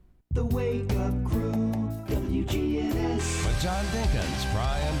 The Wake Up Crew, WGNS. With John Dinkins,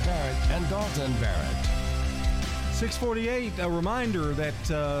 Brian Barrett, and Dalton Barrett. 6:48, a reminder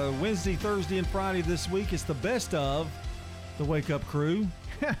that Wednesday, Thursday, and Friday this week is the best of the Wake Up Crew.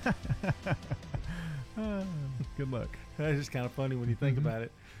 Good luck. That is kind of funny when you think about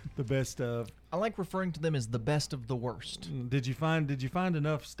it. The best of. I like referring to them as the best of the worst. Did you find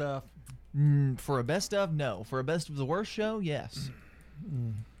enough stuff? For a best of, no. For a best of the worst show, yes.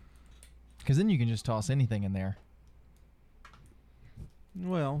 Because then you can just toss anything in there.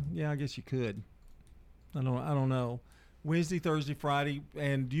 Well, yeah, I guess you could. I don't know. Wednesday, Thursday, Friday,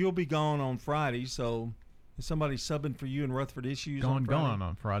 and you'll be gone on Friday. So, is somebody subbing for you in Rutherford Issues? Gone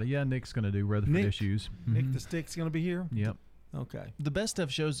on Friday. Yeah, Nick's going to do Rutherford Issues. Nick the Stick's going to be here. Yep. Okay. The best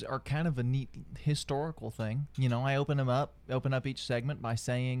of shows are kind of a neat historical thing. You know, I open up each segment by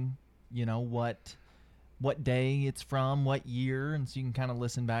saying, you know, what day it's from, what year, and so you can kind of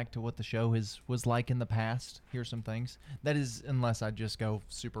listen back to what the show was like in the past. Here's some things. That is, unless I just go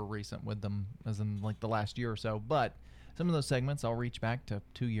super recent with them, as in like the last year or so. But some of those segments I'll reach back to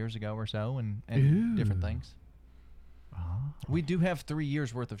 2 years ago or so and different things. We do have 3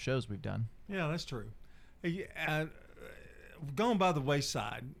 years worth of shows we've done. Yeah, that's true. Going by the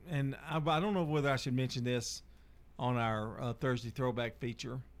wayside, and I don't know whether I should mention this on our Thursday throwback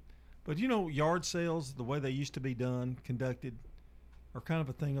feature, but you know, yard sales, the way they used to be conducted, are kind of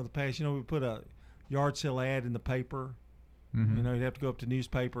a thing of the past. You know, we put a yard sale ad in the paper. Mm-hmm. You know, you'd have to go up to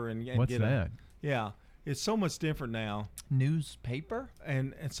newspaper and what's get that? Yeah, it's so much different now. Newspaper?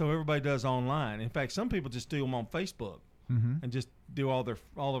 And so everybody does online. In fact, some people just do them on Facebook and just do all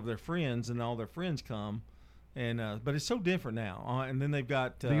of their friends, and all their friends come. And but it's so different now. And then they've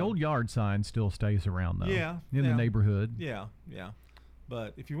got the old yard sign still stays around though. Yeah, in the neighborhood. Yeah.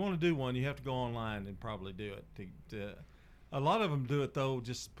 But if you want to do one, you have to go online and probably do it. A lot of them do it though.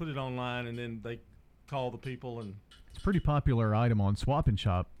 Just put it online, and then they call the people. And it's a pretty popular item on Swap and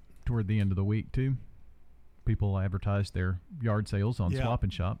Shop toward the end of the week too. People advertise their yard sales on Swap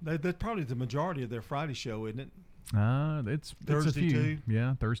and Shop. That's probably the majority of their Friday show, isn't it? It's Thursday a few. too.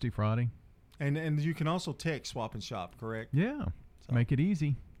 Yeah, Thursday, Friday. And you can also text Swap and Shop, correct? Yeah. So, make it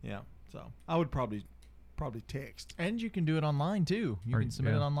easy. Yeah. So I would probably text. And you can do it online too. You can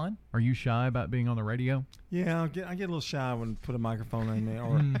submit it online. Are you shy about being on the radio? Yeah, I get a little shy when I put a microphone in there.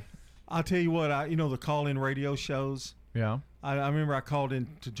 Or I'll tell you what, the call-in radio shows. Yeah. I remember I called in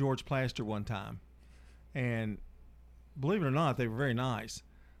to George Plaster one time, and believe it or not, they were very nice.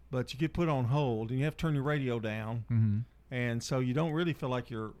 But you get put on hold, and you have to turn your radio down, and so you don't really feel like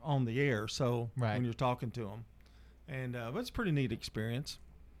you're on the air. So when you're talking to them, and but it's a pretty neat experience.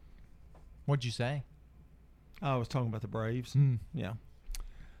 What'd you say? I was talking about the Braves. Yeah.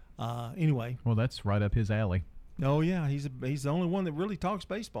 Anyway. Well, that's right up his alley. Oh yeah, he's the only one that really talks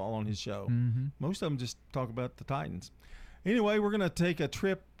baseball on his show. Most of them just talk about the Titans. Anyway, we're going to take a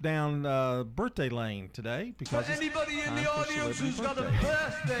trip down birthday lane today because for anybody in the audience who's got a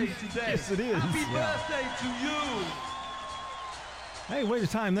birthday today. Yes, it is. Happy birthday to you. Hey, way to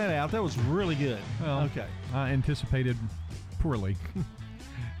time that out. That was really good. Well, okay. I anticipated poorly.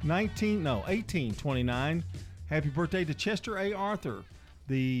 1829. Happy birthday to Chester A. Arthur,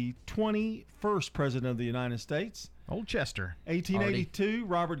 the 21st President of the United States. Old Chester. 1882,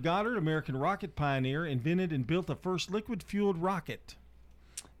 Robert Goddard, American rocket pioneer, invented and built the first liquid-fueled rocket.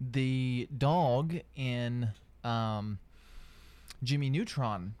 The dog in Jimmy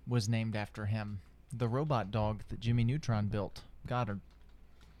Neutron was named after him. The robot dog that Jimmy Neutron built. Goddard.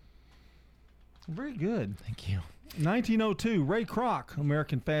 Very good. Thank you. 1902, Ray Kroc,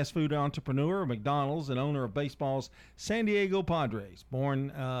 American fast food entrepreneur, McDonald's, and owner of baseball's San Diego Padres.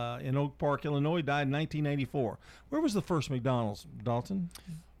 Born in Oak Park, Illinois, died in 1984. Where was the first McDonald's, Dalton?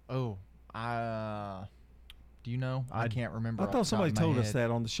 Oh, do you know? I can't remember. I thought somebody told us that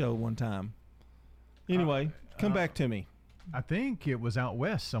on the show one time. Anyway, come back to me. I think it was out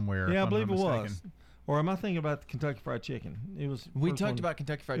west somewhere. Yeah, I if I'm believe not it mistaken. was. Or am I thinking about Kentucky Fried Chicken? It was. We talked about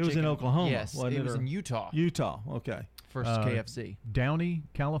Kentucky Fried Chicken. Chicken. It was in Oklahoma. Yes, wasn't it was in Utah. Utah, okay. First KFC. Downey,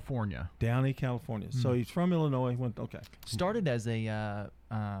 California. Downey, California. So he's from Illinois. Started as a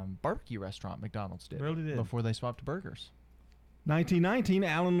barbecue restaurant, McDonald's did. Really did. Before they swapped to burgers. 1919,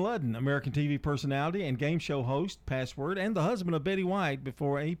 Alan Ludden, American TV personality and game show host, Password, and the husband of Betty White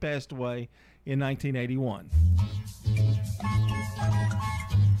before he passed away in 1981.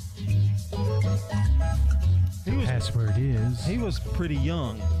 Password is. He was pretty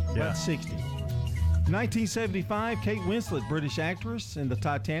young, about 60. 1975, Kate Winslet, British actress in the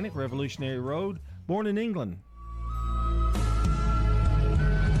Titanic, Revolutionary Road, born in England.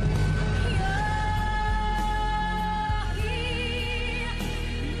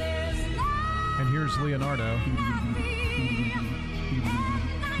 And here's Leonardo.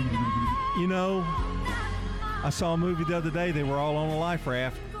 You know, I saw a movie the other day. They were all on a life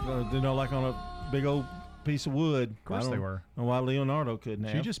raft, like on a big old piece of wood. Of course they were. And why Leonardo couldn't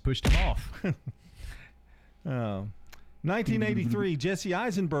have. She just pushed him off. 1983, Jesse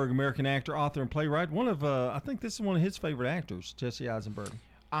Eisenberg, American actor, author, and playwright. I think this is one of his favorite actors, Jesse Eisenberg.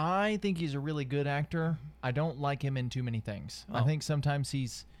 I think he's a really good actor. I don't like him in too many things. I think sometimes he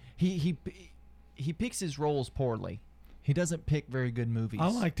picks his roles poorly. He doesn't pick very good movies. I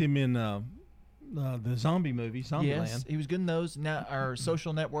liked him in the zombie movie, Zombieland. Yes, he was good in those. Now, our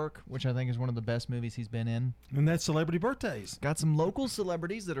Social Network, which I think is one of the best movies he's been in. And that's Celebrity Birthdays. Got some local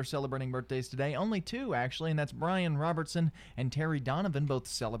celebrities that are celebrating birthdays today. Only two, actually, and that's Brian Robertson and Terry Donovan, both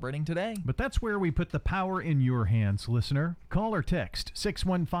celebrating today. But that's where we put the power in your hands, listener. Call or text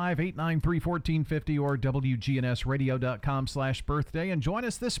 615-893-1450 or WGNSradio.com/birthday and join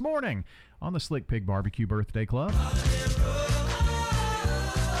us this morning on the Slick Pig Barbecue Birthday Club.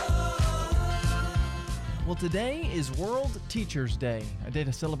 Well, today is World Teachers Day, a day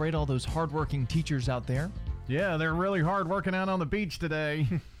to celebrate all those hardworking teachers out there. Yeah, they're really hard working out on the beach today.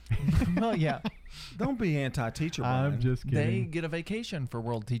 Well, yeah. Don't be anti-teacher, Brian. I'm just kidding. They get a vacation for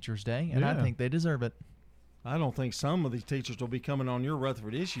World Teachers Day, and I think they deserve it. I don't think some of these teachers will be coming on your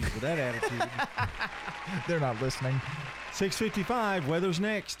Rutherford Issues with that attitude. They're not listening. 6:55, weather's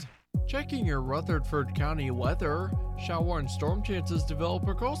next. Checking your Rutherford County weather. Shower and storm chances develop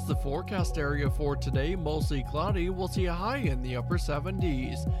across the forecast area for today. Mostly cloudy. We'll see a high in the upper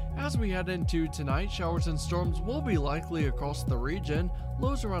 70s. As we head into tonight, showers and storms will be likely across the region.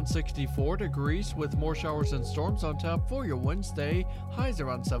 Lows around 64 degrees with more showers and storms on tap for your Wednesday. Highs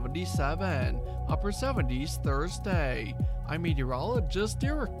around 77. Upper 70s Thursday. I'm meteorologist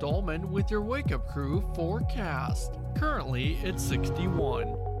Derek Dolman with your Wake Up Crew forecast. Currently, it's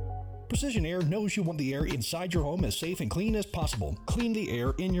 61. Precision Air knows you want the air inside your home as safe and clean as possible. Clean the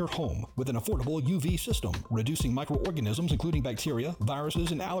air in your home with an affordable UV system, reducing microorganisms including bacteria,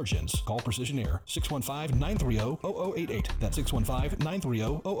 viruses, and allergens. Call Precision Air, 615-930-0088. That's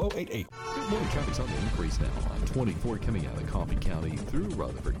 615-930-0088. Good morning. Traffic's on the increase now on 24 coming out of Coffee County through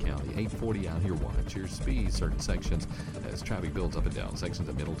Rutherford County. 840 out here. Watch your speed. Certain sections as traffic builds up and down. Sections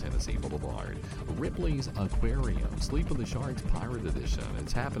of Middle Tennessee Boulevard. Ripley's Aquarium. Sleep of the Sharks Pirate Edition.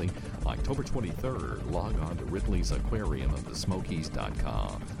 It's happening October 23rd, log on to Ripley's Aquarium of the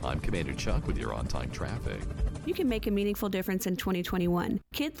Smokies.com. I'm Commander Chuck with your on-time traffic. You can make a meaningful difference in 2021.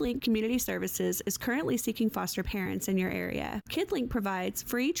 KidLink Community Services is currently seeking foster parents in your area. KidLink provides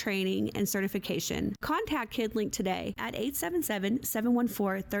free training and certification. Contact KidLink today at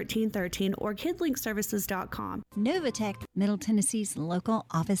 877-714-1313 or kidlinkservices.com. Novatech, Middle Tennessee's local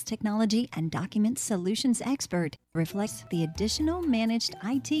office technology and document solutions expert, reflects the additional managed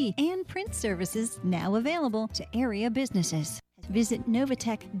IT and print services now available to area businesses. Visit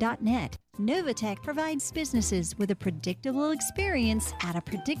Novatech.net. Novatech provides businesses with a predictable experience at a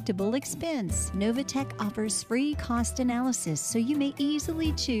predictable expense. Novatech offers free cost analysis so you may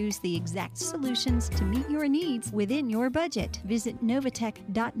easily choose the exact solutions to meet your needs within your budget. Visit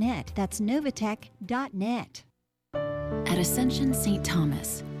Novatech.net. That's Novatech.net. At Ascension St.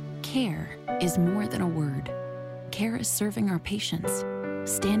 Thomas, care is more than a word. Care is serving our patients,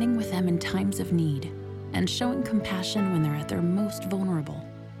 standing with them in times of need, and showing compassion when they're at their most vulnerable.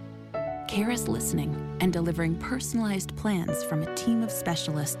 Care is listening and delivering personalized plans from a team of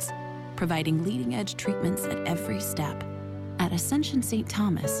specialists, providing leading-edge treatments at every step. At Ascension St.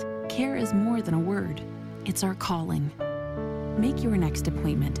 Thomas, care is more than a word. It's our calling. Make your next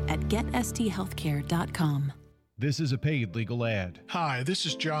appointment at GetSTHealthcare.com. This is a paid legal ad. Hi, this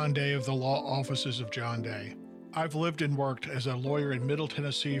is John Day of the Law Offices of John Day. I've lived and worked as a lawyer in Middle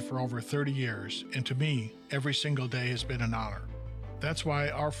Tennessee for over 30 years, and to me, every single day has been an honor. That's why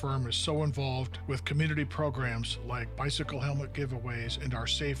our firm is so involved with community programs like bicycle helmet giveaways and our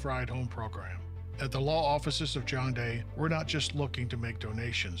Safe Ride Home program. At the Law Offices of John Day, we're not just looking to make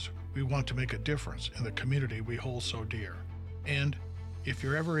donations. We want to make a difference in the community we hold so dear. And if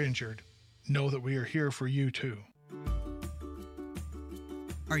you're ever injured, know that we are here for you too.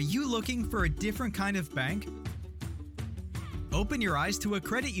 Are you looking for a different kind of bank? Open your eyes to a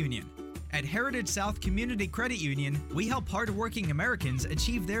credit union. At Heritage South Community Credit Union, we help hardworking Americans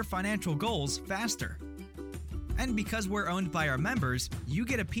achieve their financial goals faster. And because we're owned by our members, you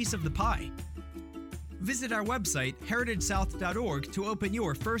get a piece of the pie. Visit our website, heritagesouth.org, to open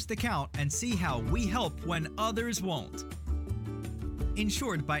your first account and see how we help when others won't.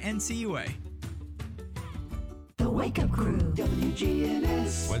 Insured by NCUA. The Wake Up Crew,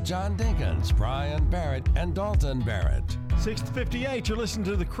 WGNS. With John Dinkins, Brian Barrett, and Dalton Barrett. 6:58, you're listening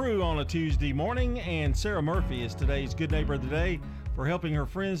to The Crew on a Tuesday morning, and Sarah Murphy is today's Good Neighbor of the Day for helping her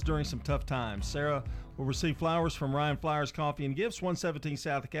friends during some tough times. Sarah will receive flowers from Ryan Flowers Coffee and Gifts, 117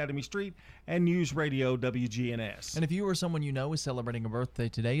 South Academy Street, and News Radio WGNS. And if you or someone you know is celebrating a birthday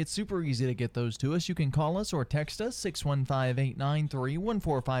today, it's super easy to get those to us. You can call us or text us.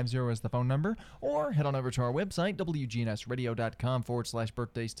 615-893-1450 is the phone number, or head on over to our website,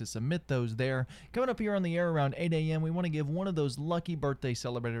 WGNSradio.com/birthdays to submit those there. Coming up here on the air around 8 a.m., we want to give one of those lucky birthday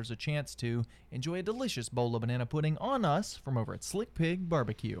celebrators a chance to enjoy a delicious bowl of banana pudding on us from over at Slick Pig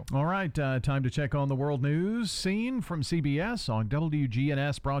Barbecue. All right, time to check on the world news scene from CBS on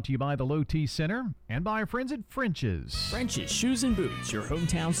WGNS, brought to you by the Low T Center and by our friends at French's. French's Shoes and Boots, your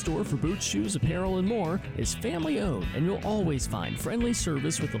hometown store for boots, shoes, apparel, and more, is family-owned, and you'll always find friendly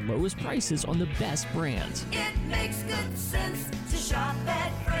service with the lowest prices on the best brands. It makes good sense to shop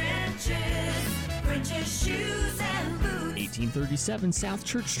at French's. French's Shoes and Boots. 1837 South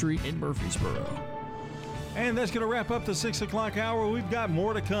Church Street in Murfreesboro. And that's going to wrap up the 6 o'clock hour. We've got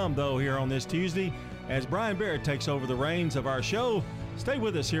more to come, though, here on this Tuesday as Brian Barrett takes over the reins of our show. Stay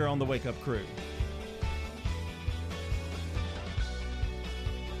with us here on the Wake Up Crew.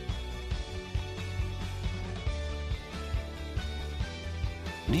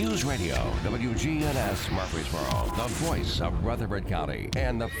 News Radio, WGNS Murfreesboro, the voice of Rutherford County,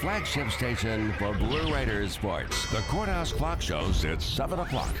 and the flagship station for Blue Raiders sports. The Courthouse Clock shows it's 7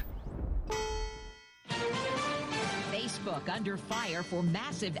 o'clock. Facebook under fire for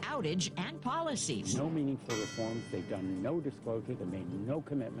massive outage and policies. No meaningful reforms. They've done no disclosure. They made no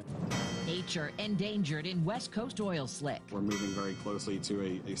commitment. Nature endangered in West Coast oil slick. We're moving very closely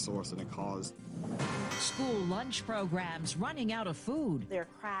to a source and a cause. School lunch programs running out of food. There are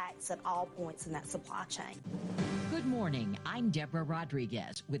cracks at all points in that supply chain. Good morning. I'm Deborah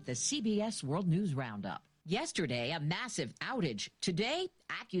Rodriguez with the CBS World News Roundup. Yesterday, a massive outage. Today,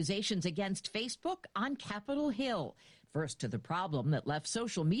 accusations against Facebook on Capitol Hill. First to the problem that left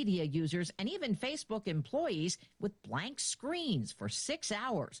social media users and even Facebook employees with blank screens for 6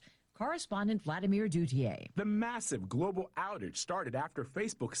 hours. Correspondent Vladimir Duthier. The massive global outage started after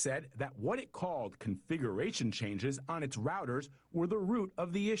Facebook said that what it called configuration changes on its routers were the root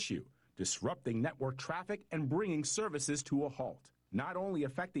of the issue, disrupting network traffic and bringing services to a halt. not only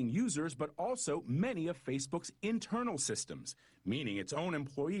affecting users, but also many of Facebook's internal systems, meaning its own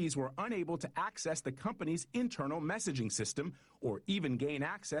employees were unable to access the company's internal messaging system or even gain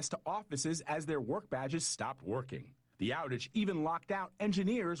access to offices as their work badges stopped working. The outage even locked out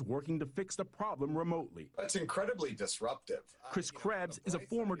engineers working to fix the problem remotely. That's incredibly disruptive. Chris Krebs is a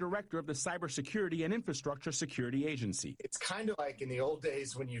former director of the Cybersecurity and Infrastructure Security Agency. It's kind of like in the old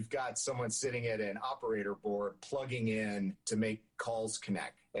days when you've got someone sitting at an operator board plugging in to make calls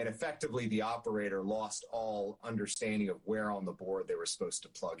connect. And effectively, the operator lost all understanding of where on the board they were supposed to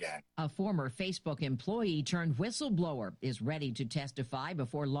plug in. A former Facebook employee turned whistleblower is ready to testify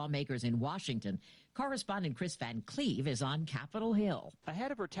before lawmakers in Washington. Correspondent Chris Van Cleve is on Capitol Hill.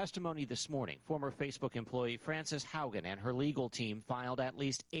 Ahead of her testimony this morning, former Facebook employee Frances Haugen and her legal team filed at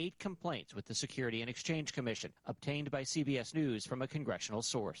least 8 complaints with the Security and Exchange Commission, obtained by CBS News from a congressional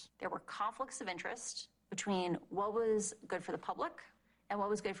source. There were conflicts of interest between what was good for the public and what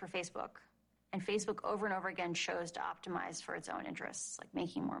was good for Facebook. And Facebook over and over again chose to optimize for its own interests, like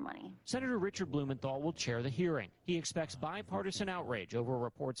making more money. Senator Richard Blumenthal will chair the hearing. He expects bipartisan outrage over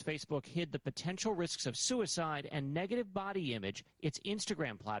reports Facebook hid the potential risks of suicide and negative body image its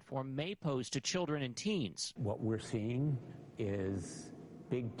Instagram platform may pose to children and teens. What we're seeing is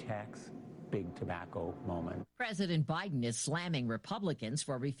big tech's big tobacco moment. President Biden is slamming Republicans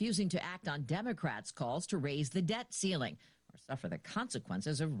for refusing to act on Democrats' calls to raise the debt ceiling or suffer the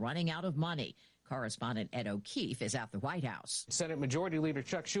consequences of running out of money. Correspondent Ed O'Keefe is at the White House. Senate Majority Leader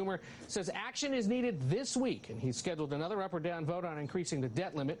Chuck Schumer says action is needed this week, and he's scheduled another up or down vote on increasing the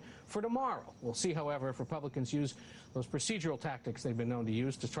debt limit for tomorrow. We'll see, however, if Republicans use those procedural tactics they've been known to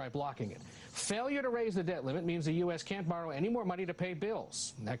use to try blocking it. Failure to raise the debt limit means the U.S. can't borrow any more money to pay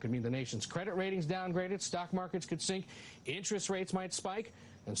bills. And that could mean the nation's credit ratings downgraded, stock markets could sink, interest rates might spike,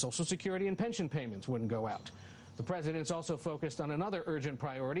 and Social Security and pension payments wouldn't go out. The president's also focused on another urgent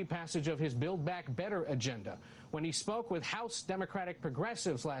priority, passage of his Build Back Better agenda. When he spoke with House Democratic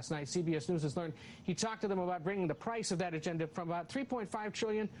progressives last night, CBS News has learned he talked to them about bringing the price of that agenda from about $3.5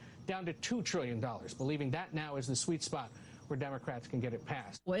 trillion down to $2 trillion, believing that now is the sweet spot where Democrats can get it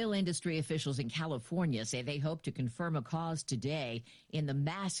passed. Oil industry officials in California say they hope to confirm a cause today in the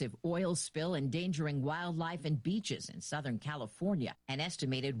massive oil spill endangering wildlife and beaches in Southern California. An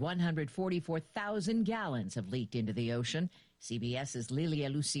estimated 144,000 gallons have leaked into the ocean. CBS's Lilia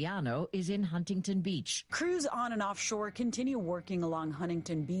Luciano is in Huntington Beach. Crews on and offshore continue working along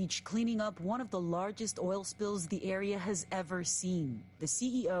Huntington Beach, cleaning up one of the largest oil spills the area has ever seen. The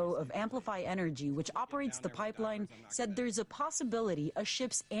CEO of Amplify Energy, which operates the pipeline, said there's a possibility a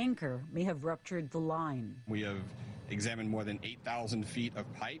ship's anchor may have ruptured the line. We have examined more than 8,000 feet of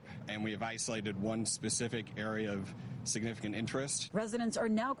pipe, and we have isolated one specific area of significant interest. Residents are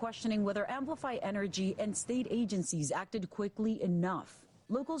now questioning whether Amplify Energy and state agencies acted quickly enough.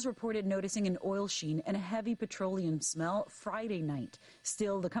 Locals reported noticing an oil sheen and a heavy petroleum smell Friday night.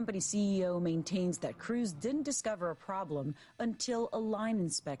 Still, the company's CEO maintains that crews didn't discover a problem until a line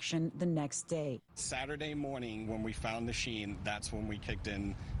inspection the next day. Saturday morning, when we found the sheen, that's when we kicked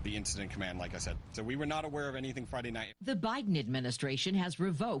in the incident command, like I said. So we were not aware of anything Friday night. The Biden administration has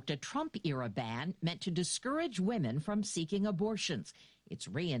revoked a Trump-era ban meant to discourage women from seeking abortions. It's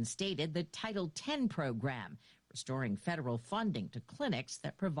reinstated the Title X program, restoring federal funding to clinics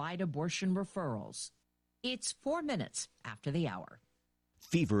that provide abortion referrals. It's 4 minutes after the hour.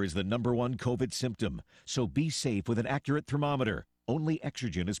 Fever is the #1 COVID symptom, so be safe with an accurate thermometer. Only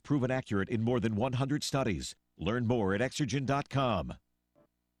Exergen is proven accurate in more than 100 studies. Learn more at Exergen.com.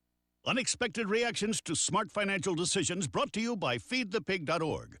 Unexpected reactions to smart financial decisions brought to you by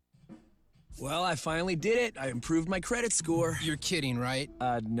feedthepig.org. Well, I finally did it. I improved my credit score. You're kidding, right?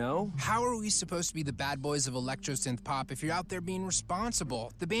 No. How are we supposed to be the bad boys of electro-synth pop if you're out there being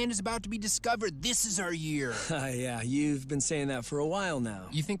responsible? The band is about to be discovered. This is our year. Yeah, you've been saying that for a while now.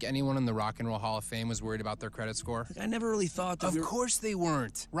 You think anyone in the Rock and Roll Hall of Fame was worried about their credit score? I never really thought that. Of course they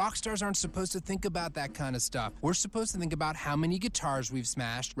weren't. Rock stars aren't supposed to think about that kind of stuff. We're supposed to think about how many guitars we've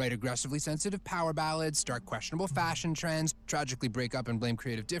smashed, write aggressively sensitive power ballads, start questionable fashion trends, tragically break up and blame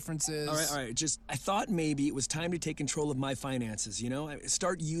creative differences. All right. I thought maybe it was time to take control of my finances,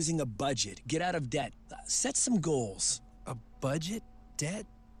 Start using a budget, get out of debt, set some goals. A budget? Debt?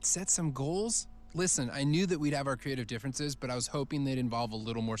 Set some goals? Listen, I knew that we'd have our creative differences, but I was hoping they'd involve a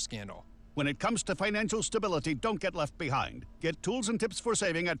little more scandal. When it comes to financial stability, don't get left behind. Get tools and tips for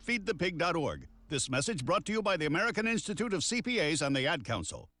saving at feedthepig.org. This message brought to you by the American Institute of CPAs and the Ad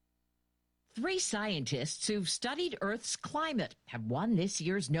Council. 3 scientists who've studied Earth's climate have won this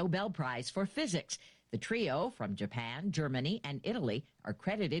year's Nobel Prize for Physics. The trio from Japan, Germany, and Italy are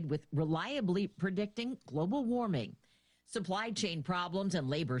credited with reliably predicting global warming. Supply chain problems and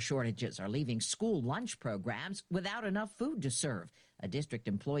labor shortages are leaving school lunch programs without enough food to serve. A district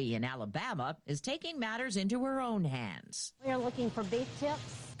employee in Alabama is taking matters into her own hands. We are looking for beef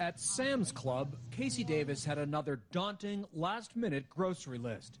tips. At Sam's Club, Casey Davis had another daunting last-minute grocery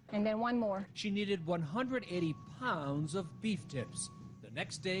list. And then one more. She needed 180 pounds of beef tips. The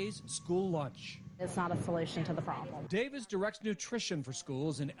next day's school lunch. It's not a solution to the problem. Davis directs nutrition for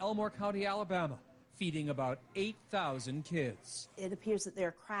schools in Elmore County, Alabama, feeding about 8,000 kids. It appears that there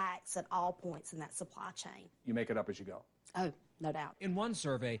are cracks at all points in that supply chain. You make it up as you go. Oh, no doubt. In one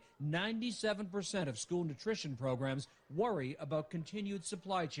survey, 97% of school nutrition programs worry about continued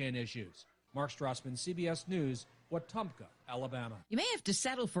supply chain issues. Mark Strassman, CBS News, Wetumpka, Alabama. You may have to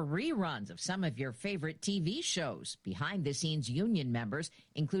settle for reruns of some of your favorite TV shows. Behind-the-scenes union members,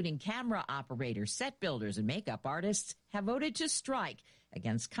 including camera operators, set builders, and makeup artists, have voted to strike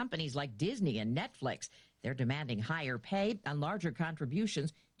against companies like Disney and Netflix. They're demanding higher pay and larger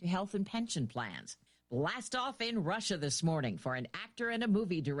contributions to health and pension plans. Blast off in Russia this morning for an actor and a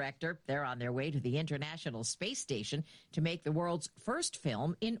movie director. They're on their way to the International Space Station to make the world's first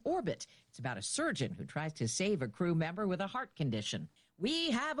film in orbit. It's about a surgeon who tries to save a crew member with a heart condition.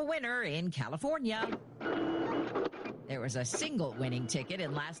 We have a winner in California. There was a single winning ticket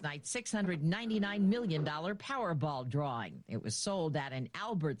in last night's $699 million Powerball drawing. It was sold at an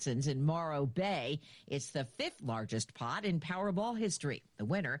Albertsons in Morro Bay. It's the 5th largest pot in Powerball history. The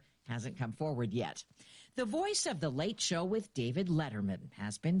winner hasn't come forward yet. The voice of The Late Show with David Letterman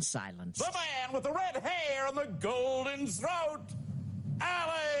has been silenced. The man with the red hair and the golden throat,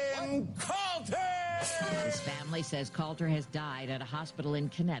 Alan Coulter! His family says Coulter has died at a hospital in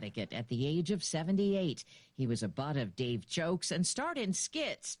Connecticut at the age of 78. He was a butt of Dave Jokes and starred in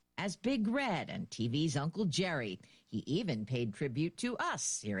skits as Big Red and TV's Uncle Jerry. He even paid tribute to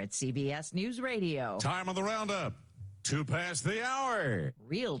us here at CBS News Radio. Time on the roundup. 2 past the hour.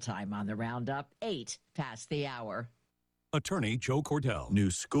 Real time on the roundup, 8 past the hour. Attorney Joe Cordell. New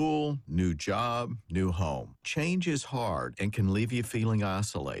school, new job, new home. Change is hard and can leave you feeling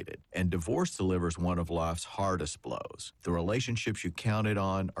isolated. And divorce delivers one of life's hardest blows. The relationships you counted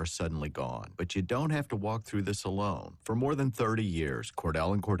on are suddenly gone. But you don't have to walk through this alone. For more than 30 years,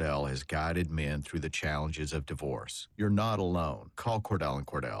 Cordell & Cordell has guided men through the challenges of divorce. You're not alone. Call Cordell &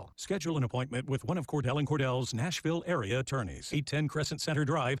 Cordell. Schedule an appointment with one of Cordell & Cordell's Nashville area attorneys. 810 Crescent Center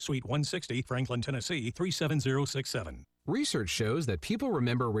Drive, Suite 160, Franklin, Tennessee, 37067. Research shows that people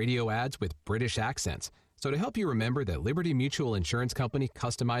remember radio ads with British accents. So to help you remember that Liberty Mutual Insurance Company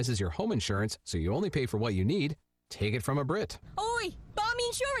customizes your home insurance so you only pay for what you need, take it from a Brit. Oi, barmy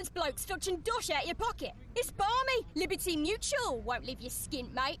insurance bloke stretching dosh out your pocket. It's barmy. Liberty Mutual won't leave you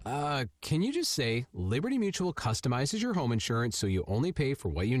skint, mate. Can you just say Liberty Mutual customizes your home insurance so you only pay for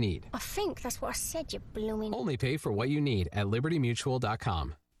what you need? I think that's what I said, you blooming... Only pay for what you need at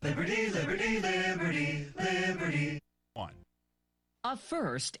libertymutual.com. Liberty, liberty, liberty, liberty. A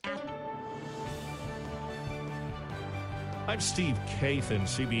first at... I'm Steve Kathan,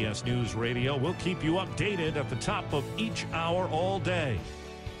 CBS News Radio. We'll keep you updated at the top of each hour all day.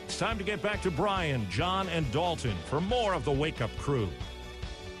 It's time to get back to Brian, John, and Dalton for more of the Wake Up Crew.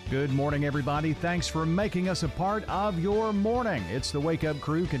 Good morning, everybody. Thanks for making us a part of your morning. It's the Wake Up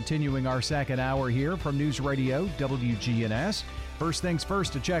Crew continuing our second hour here from News Radio WGNS. First things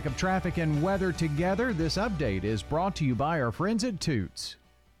first, a check of traffic and weather together. This update is brought to you by our friends at Toots.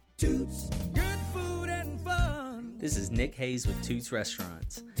 Toots, good food and fun. This is Nick Hayes with Toots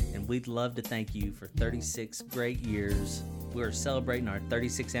Restaurants, and we'd love to thank you for 36 great years. We're celebrating our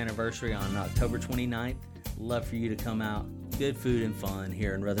 36th anniversary on October 29th. Love for you to come out. Good food and fun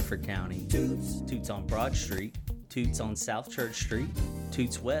here in Rutherford County. Toots. Toots on Broad Street, Toots on South Church Street,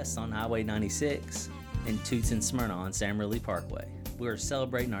 Toots West on Highway 96, and Toots in Smyrna on Sam Ridley Parkway. We are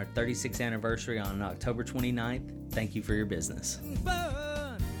celebrating our 36th anniversary on October 29th. Thank you for your business.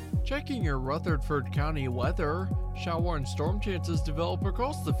 Checking your Rutherford County weather. Shower and storm chances develop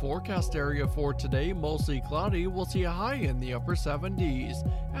across the forecast area for today. Mostly cloudy. We'll see a high in the upper 70s.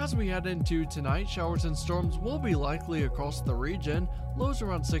 As we head into tonight, showers and storms will be likely across the region. Lows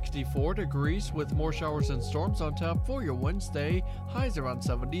around 64 degrees with more showers and storms on tap for your Wednesday. Highs around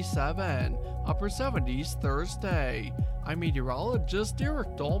 77. Upper 70s Thursday. I'm meteorologist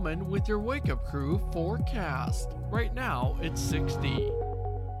Eric Dolman with your Wake Up Crew forecast. Right now, it's 60.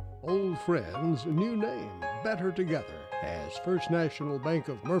 Old friends, new name, better together, as First National Bank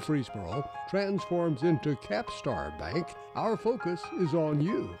of Murfreesboro transforms into Capstar Bank. Our focus is on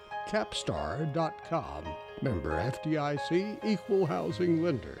you. Capstar.com. Member FDIC, Equal Housing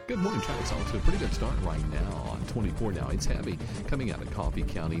Lender. Good morning, traffic's off to a pretty good start right now on 24 now. It's heavy coming out of Coffee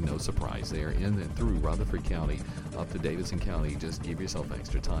County, no surprise there. In and through Rutherford County up to Davidson County. Just give yourself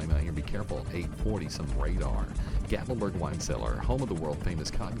extra time out here. Be careful. 840, some radar. Gatlinburg Wine Cellar, home of the world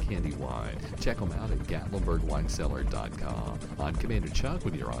famous cotton candy wine. Check them out at GatlinburgWineCellar.com. I'm Commander Chuck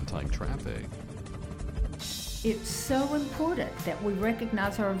with your on-time traffic. It's so important that we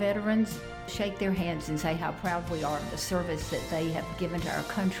recognize our veterans, shake their hands and say how proud we are of the service that they have given to our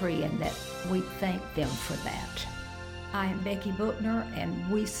country and that we thank them for that. I am Becky Bookner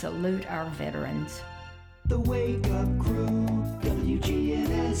and we salute our veterans. The Wake Up Crew,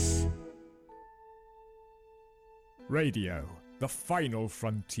 WGNS. Radio, the final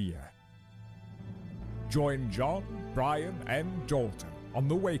frontier. Join John, Brian, and Dalton on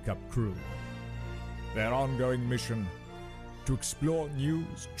the Wake Up Crew. Their ongoing mission to explore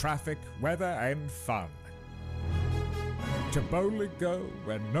news, traffic, weather, and fun. To boldly go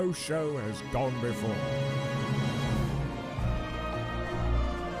where no show has gone before.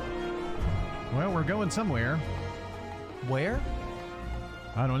 Well, we're going somewhere. Where?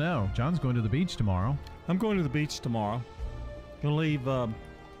 I don't know. John's going to the beach tomorrow. I'm going to the beach tomorrow. Gonna leave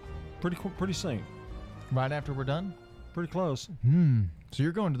pretty soon. Right after we're done? Pretty close. So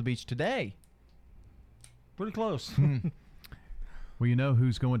you're going to the beach today? Pretty close. Well, you know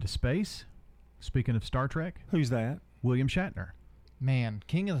who's going to space? Speaking of Star Trek. Who's that? William Shatner. Man,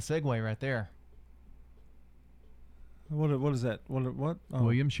 king of the segue right there. What is that? What? Oh.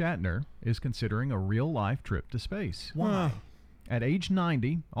 William Shatner is considering a real-life trip to space. Why? At age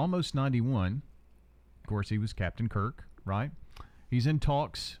 90, almost 91, of course, he was Captain Kirk, right? He's in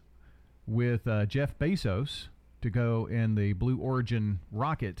talks with Jeff Bezos to go in the Blue Origin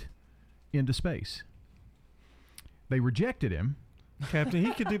rocket into space. They rejected him. Captain,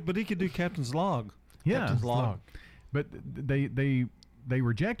 he could do Captain's Log. Yeah, Captain's Log. But they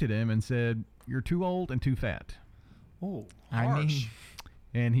rejected him and said, "You're too old and too fat." Oh, harsh.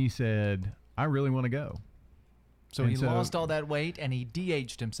 And he said, "I really want to go." So he lost all that weight and he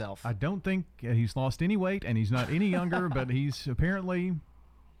de-aged himself. I don't think he's lost any weight and he's not any younger, but he's apparently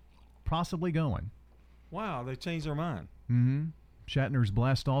possibly going. Wow, they changed their mind. Mm-hmm. Shatner's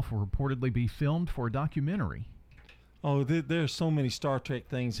blast off will reportedly be filmed for a documentary. Oh, there's so many Star Trek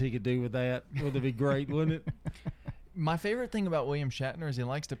things he could do with that. Would it be great, wouldn't it? My favorite thing about William Shatner is he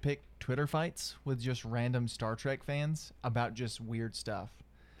likes to pick Twitter fights with just random Star Trek fans about just weird stuff.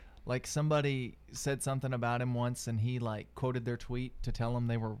 Like somebody said something about him once and he quoted their tweet to tell them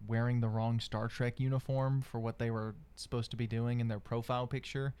they were wearing the wrong Star Trek uniform for what they were supposed to be doing in their profile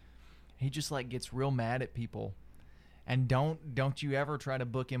picture. He just gets real mad at people. And don't you ever try to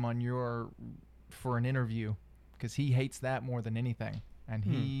book him for an interview, because he hates that more than anything. And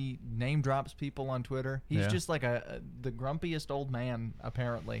he name drops people on Twitter. He's just like the grumpiest old man,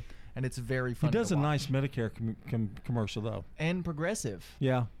 apparently. And it's very funny. He does a nice Medicare commercial, though. And Progressive.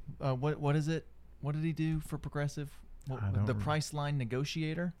 Yeah. What is it? What did he do for Progressive? The Priceline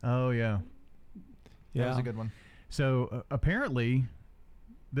Negotiator? Oh, yeah. That was a good one. So apparently,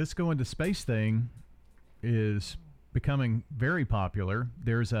 this going to space thing is becoming very popular.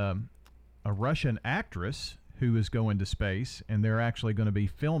 There's a Russian actress who is going to space, and they're actually going to be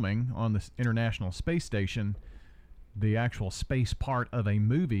filming on the International Space Station the actual space part of a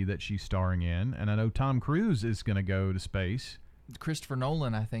movie that she's starring in. And I know Tom Cruise is going to go to space. Christopher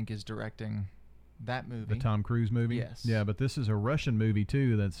Nolan, I think, is directing that movie. The Tom Cruise movie? Yes. Yeah, but this is a Russian movie,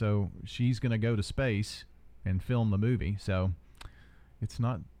 too, so she's going to go to space and film the movie. So it's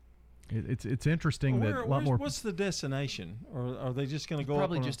not... It's interesting that a lot more... What's the destination? Or are they just going to go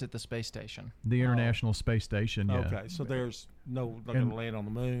probably just at the space station? The International Space Station, yeah. Okay, so there's not going to land on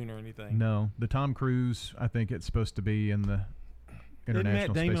the moon or anything? No. The Tom Cruise, I think it's supposed to be in the International Space Station. Isn't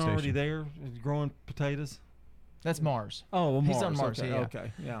Matt Damon already there growing potatoes? That's Mars. Oh, well, Mars. He's on Mars, okay, yeah.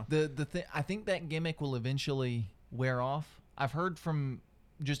 Okay, yeah. I think that gimmick will eventually wear off. I've heard from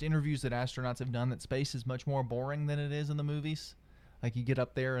just interviews that astronauts have done that space is much more boring than it is in the movies. Like, you get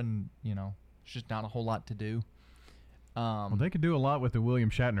up there and, there's just not a whole lot to do. Well, they could do a lot with the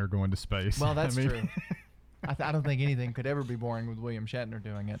William Shatner going to space. Well, that's true. I don't think anything could ever be boring with William Shatner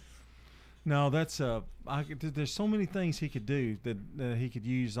doing it. No, that's there's so many things he could do that he could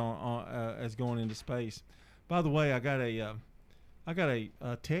use on as going into space. By the way, I got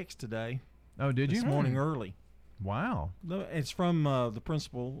a text today. Oh, did you? This morning early. Wow. It's from the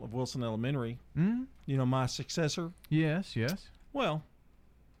principal of Wilson Elementary. Mm-hmm. My successor. Yes. Well,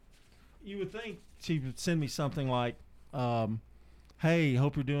 you would think she would send me something like, hey,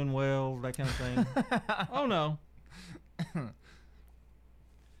 hope you're doing well, that kind of thing. Oh, no.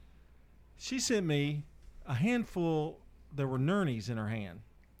 She sent me a handful. There were Nernies in her hand.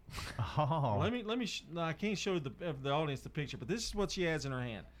 Oh. Let me. No, I can't show the audience the picture, but this is what she has in her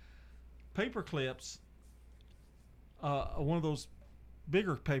hand: paper clips. One of those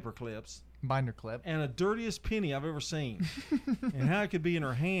bigger paper clips, binder clip, and a dirtiest penny I've ever seen. And how it could be in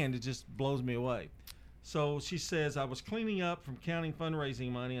her hand, it just blows me away. So she says, I was cleaning up from counting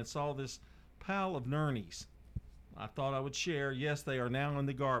fundraising money and saw this pile of Nernies. I thought I would share. Yes, they are now in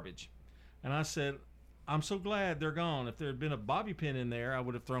the garbage. And I said, I'm so glad they're gone. If there had been a bobby pin in there, I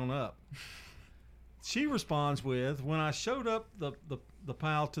would have thrown up. She responds with, when I showed up the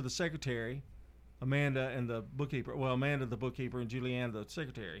pile to the secretary, Amanda and the bookkeeper, well, Amanda the bookkeeper and Julianne the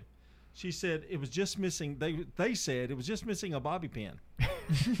secretary, she said it was just missing, they said it was just missing a bobby pin.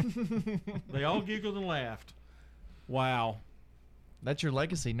 They all giggled and laughed. Wow. That's your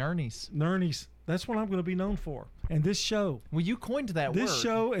legacy, Nernies. Nernies. That's what I'm going to be known for. And this show. Well, you coined that word. This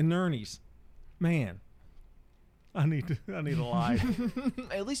show and Nernies. Man, I need a life.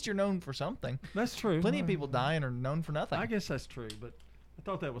 At least you're known for something. That's true. Plenty of people die and are known for nothing. I guess that's true, but I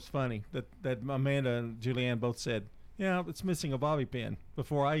thought that was funny that Amanda and Julianne both said, yeah, it's missing a bobby pin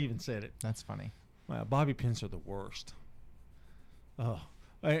before I even said it. That's funny. Wow, bobby pins are the worst. Oh.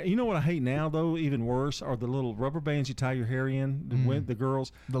 You know what I hate now, though, even worse, are the little rubber bands you tie your hair in, the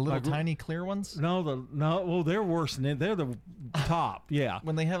girls. The little tiny clear ones? No, well, they're worse than that. They're the top, yeah.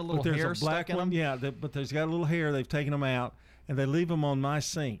 When they have a little hair stuck in them? Yeah, but there's got a little hair. They've taken them out, and they leave them on my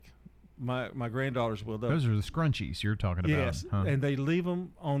sink. My granddaughters will. Those are the scrunchies you're talking about. Yes, huh? And they leave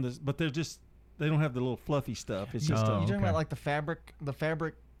them on this, but they don't have the little fluffy stuff. It's just you're talking about like the fabric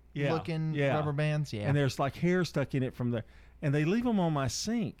looking rubber bands? Yeah. And there's like hair stuck in it from there. And they leave them on my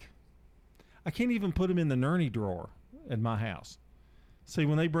sink. I can't even put them in the Nernie drawer at my house. See,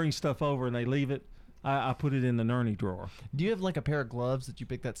 when they bring stuff over and they leave it, I put it in the Nernie drawer. Do you have like a pair of gloves that you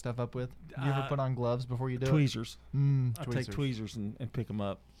pick that stuff up with? Do you ever put on gloves before you do tweezers. it? I take tweezers and pick them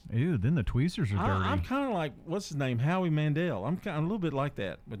up. Ew, then the tweezers are dirty. I'm kind of like, what's his name, Howie Mandel. I'm a little bit like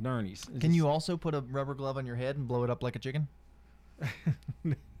that with Nernies. Can you also put a rubber glove on your head and blow it up like a chicken?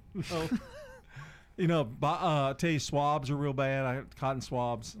 No. You know, I tell you, swabs are real bad. Cotton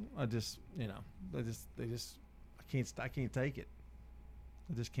swabs. I can't take it.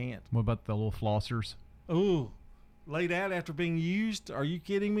 I just can't. What about the little flossers? Ooh, laid out after being used? Are you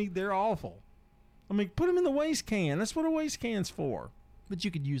kidding me? They're awful. I mean, put them in the waste can. That's what a waste can's for. But you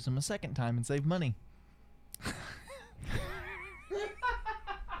could use them a second time and save money. I'm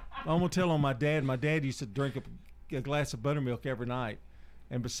going to tell on my dad. My dad used to drink a glass of buttermilk every night.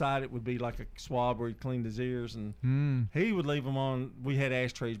 And beside it would be like a swab where he cleaned his ears. And he would leave them on. We had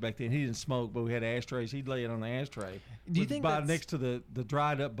ashtrays back then. He didn't smoke, but we had ashtrays. He'd lay it on the ashtray. Do you think that's next to the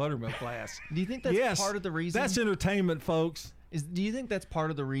dried up buttermilk glass? Do you think that's part of the reason? That's entertainment, folks. Do you think that's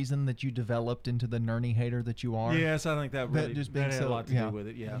part of the reason that you developed into the Nernie hater that you are? Yes, I think that really had a lot to do with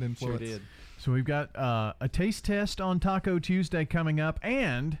it. Yeah, sure did. So we've got a taste test on Taco Tuesday coming up,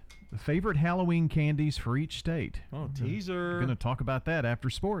 and the favorite Halloween candies for each state. Oh, teaser. We're going to talk about that after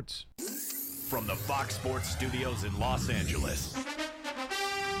sports. From the Fox Sports Studios in Los Angeles,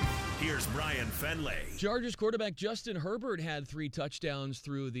 here's Brian Fenley. Chargers quarterback Justin Herbert had 3 touchdowns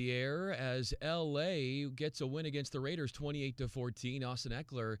through the air as L.A. gets a win against the Raiders 28-14. Austin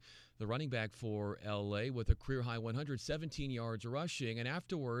Eckler, the running back for L.A., with a career-high 117 yards rushing. And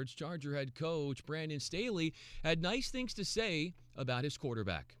afterwards, Charger head coach Brandon Staley had nice things to say about his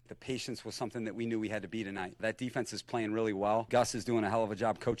quarterback. The patience was something that we knew we had to be tonight. That defense is playing really well. Gus is doing a hell of a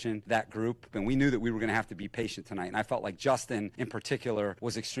job coaching that group, and we knew that we were going to have to be patient tonight. And I felt like Justin, in particular,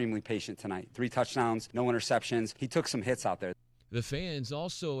 was extremely patient tonight. 3 touchdowns, no interceptions. He took some hits out there. The fans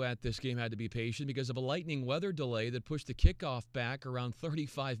also at this game had to be patient because of a lightning weather delay that pushed the kickoff back around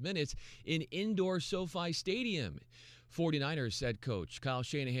 35 minutes in indoor SoFi Stadium. 49ers head coach Kyle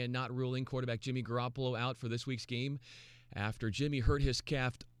Shanahan not ruling quarterback Jimmy Garoppolo out for this week's game after Jimmy hurt his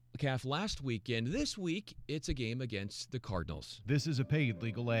calf last weekend. This week, it's a game against the Cardinals. This is a paid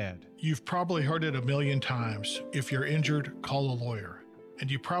legal ad. You've probably heard it a million times. If you're injured, call a lawyer. And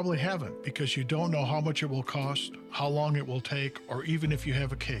you probably haven't because you don't know how much it will cost, how long it will take, or even if you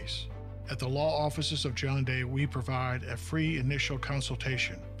have a case. At the law offices of John Day, we provide a free initial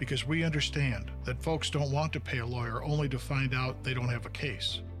consultation because we understand that folks don't want to pay a lawyer only to find out they don't have a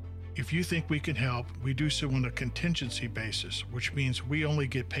case. If you think we can help, we do so on a contingency basis, which means we only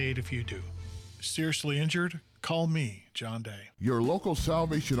get paid if you do. Seriously injured? Call me, John Day. Your local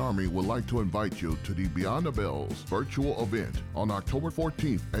Salvation Army would like to invite you to the Beyond the Bells virtual event on October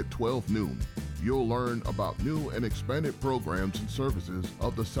 14th at 12 noon. You'll learn about new and expanded programs and services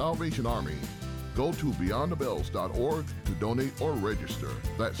of the Salvation Army Go to beyondthebells.org to donate or register.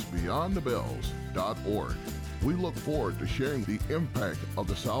 That's beyondthebells.org. We look forward to sharing the impact of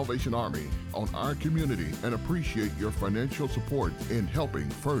the Salvation Army on our community and appreciate your financial support in helping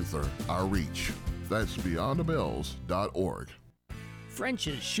further our reach. That's beyondthebells.org.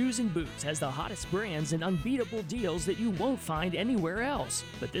 French's Shoes and Boots has the hottest brands and unbeatable deals that you won't find anywhere else.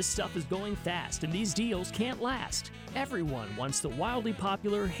 But this stuff is going fast and these deals can't last. Everyone wants the wildly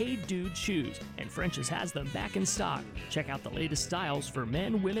popular Hey Dude shoes, and French's has them back in stock. Check out the latest styles for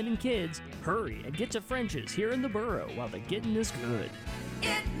men, women, and kids. Hurry and get to French's here in the borough while the getting is good.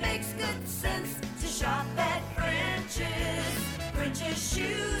 It makes good sense to shop at French's. French's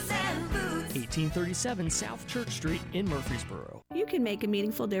Shoes and Boots. 1837 South Church Street in Murfreesboro. You can make a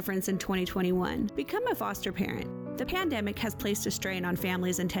meaningful difference in 2021. Become a foster parent. The pandemic has placed a strain on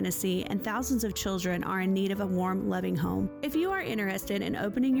families in Tennessee, and thousands of children are in need of a warm, loving home. If you are interested in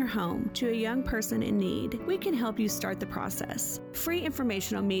opening your home to a young person in need, we can help you start the process. Free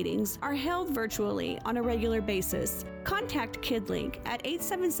informational meetings are held virtually on a regular basis. Contact KidLink at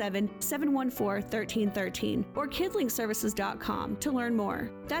 877-714-1313 or kidlinkservices.com to learn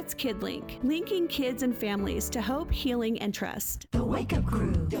more. That's KidLink, linking kids and families to hope, healing, and trust. The Wake Up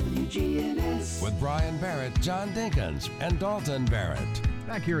Crew, WGNS. With Brian Barrett, John Dinkins, and Dalton Barrett.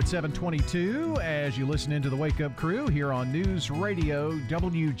 Back here at 722 as you listen into the Wake Up Crew here on News Radio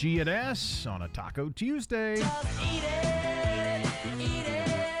WGNS on a Taco Tuesday. Just eat it,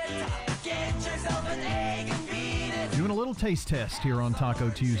 get yourself an egg and beat it. Doing a little taste test here on Taco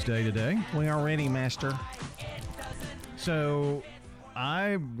Tuesday today. We are ready, Master. So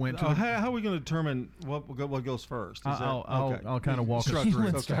I went to. How are we going to determine what goes first? I'll kind of walk us through.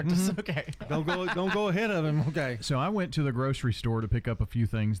 Okay. Don't go ahead of him. Okay. So I went to the grocery store to pick up a few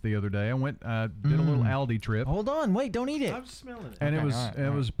dings the other day. I went did a little Aldi trip. Hold on, wait, don't eat it. I'm smelling it. And Okay,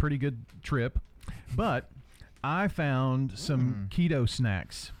 it was a pretty good trip, but I found some keto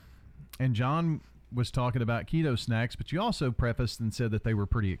snacks, and John was talking about keto snacks, but you also prefaced and said that they were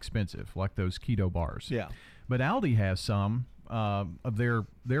pretty expensive, like those keto bars. Yeah. But Aldi has some of their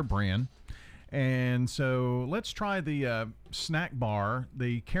brand, and so let's try the snack bar,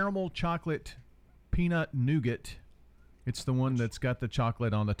 the caramel chocolate peanut nougat. It's the one that's got the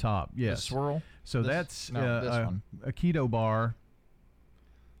chocolate on the top. Yes. The swirl? So this that's one. a keto bar.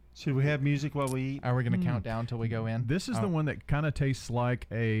 Should we have music while we eat? Are we going to count down till we go in? This is the one that kind of tastes like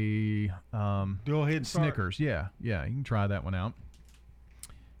a go ahead and Snickers. Yeah, you can try that one out.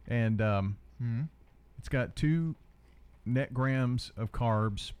 And it's got 2 net grams of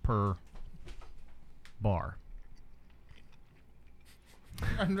carbs per bar.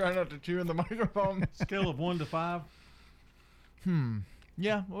 I'm trying not to chew in the microphone. Scale of 1 to 5.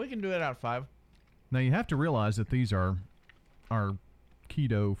 Yeah, well, we can do it out of 5. Now you have to realize that these are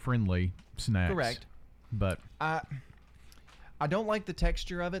keto friendly snacks. Correct. But I don't like the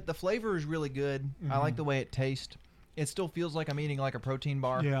texture of it. The flavor is really good. I like the way it tastes. It still feels like I'm eating like a protein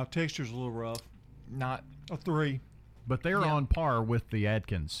bar. Yeah, texture's a little rough. Not a 3. But they're on par with the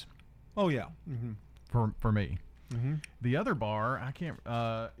Atkins. Oh yeah. For me. Mm-hmm. The other bar, I can't.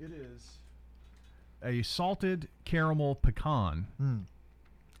 It is a salted caramel pecan,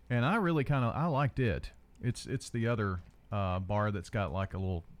 and I really I liked it. It's the other bar that's got like a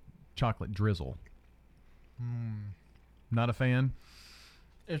little chocolate drizzle. Not a fan.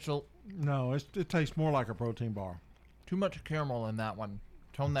 No, it tastes more like a protein bar. Too much caramel in that one.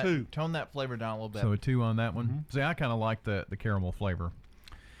 Tone that flavor down a little bit. So a 2 on that one. See, I kind of like the caramel flavor.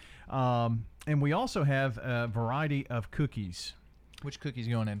 And we also have a variety of cookies. Which cookie's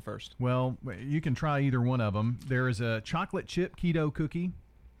going in first? Well, you can try either one of them. There is a chocolate chip keto cookie,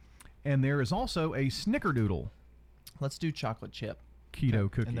 and there is also a snickerdoodle. Let's do chocolate chip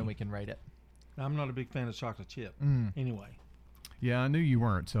keto cookie. And then we can rate it. I'm not a big fan of chocolate chip. Anyway. Yeah, I knew you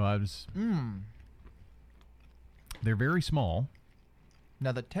weren't, so I was... They're very small.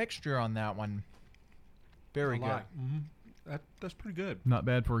 Now, the texture on that one, very good. That's pretty good. Not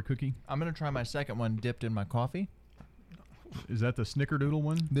bad for a cookie. I'm going to try my second one dipped in my coffee. Is that the snickerdoodle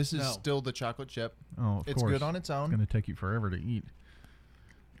one? This is still the chocolate chip. Oh, of it's course. good on its own. It's going to take you forever to eat.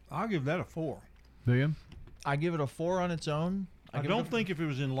 I'll give that a 4. Do you? I give it a 4 on its own. I don't think if it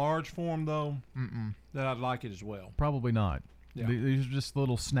was in large form, though, that I'd like it as well. Probably not. Yeah. These are just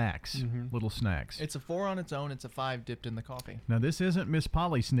little snacks. Little snacks. It's a 4 on its own. It's a 5 dipped in the coffee. Now, this isn't Miss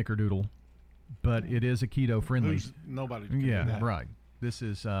Polly Snickerdoodle, but it is a keto-friendly. Nobody. Yeah, right. This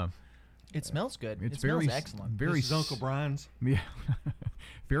is... it smells good. It's smells excellent. Very this is Uncle Brian's. Yeah.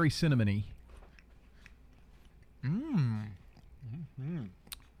 Very cinnamony.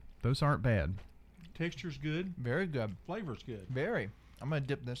 Those aren't bad. Texture's good. Very good. Flavor's good. Very. I'm going to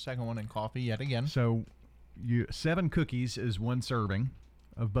dip this second one in coffee yet again. So 7 cookies is 1 serving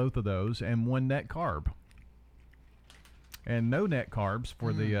of both of those and 1 net carb. And no net carbs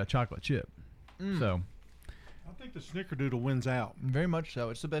for the chocolate chip. So I think the Snickerdoodle wins out. Very much so.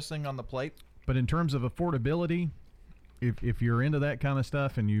 It's the best thing on the plate. But in terms of affordability, if you're into that kind of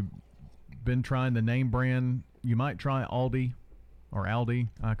stuff and you've been trying the name brand, you might try Aldi or Aldi.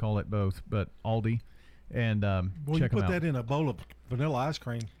 I call it both, but Aldi. And Well, you check them put out. that in a bowl of vanilla ice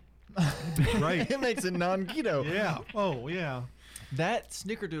cream. It'd be great. It makes it non-keto. Yeah. Oh, yeah. That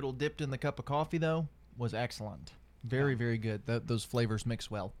Snickerdoodle dipped in the cup of coffee, though, was excellent. Very, very good. Those flavors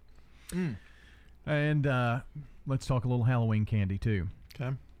mix well. And let's talk a little Halloween candy, too.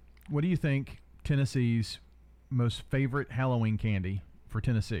 Okay. What do you think Tennessee's most favorite Halloween candy for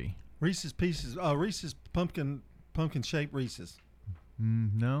Tennessee? Reese's Pieces. Reese's pumpkin shaped Reese's.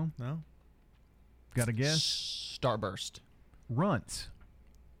 No. No. Got a guess? Starburst. Runts.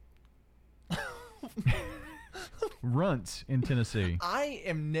 Runts in Tennessee. I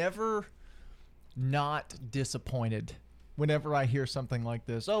am never not disappointed whenever I hear something like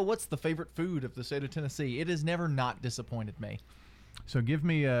this. Oh, what's the favorite food of the state of Tennessee? It has never not disappointed me. So give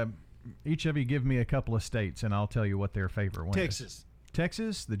me each of you give me a couple of states, and I'll tell you what their favorite one is. Texas.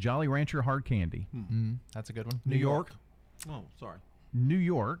 Texas, the Jolly Rancher hard candy. That's a good one. New York. Oh, sorry. New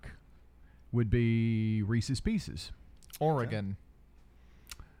York would be Reese's Pieces. Oregon.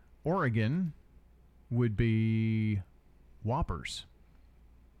 Oregon would be Whoppers.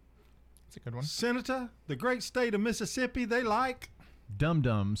 That's a good one. Senator, the great state of Mississippi, they like Dum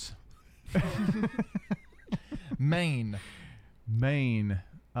Dums. Maine. Maine,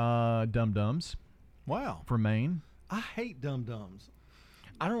 Dum Dums. Wow. For Maine. I hate Dum Dums.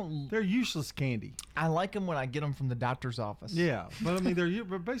 I don't. They're useless candy. I like them when I get them from the doctor's office. Yeah, but I mean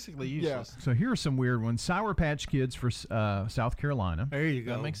they're basically useless. So here are some weird ones. Sour Patch Kids for South Carolina. There you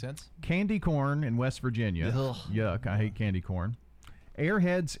go. That makes sense. Candy corn in West Virginia. Ugh. Yuck, I hate candy corn.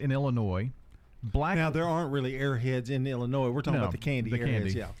 Airheads in Illinois. Now there aren't really Airheads in Illinois. We're talking about the candy.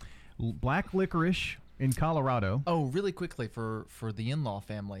 Airheads, yeah. Black licorice in Colorado. Oh, really quickly for the in-law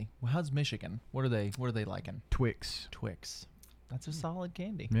family. Well, how's Michigan? What are they liking? Twix. That's a solid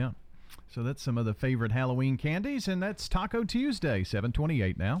candy. Yeah. So that's some of the favorite Halloween candies, and that's Taco Tuesday,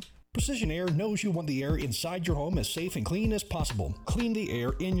 7:28 now. Precision Air knows you want the air inside your home as safe and clean as possible. Clean the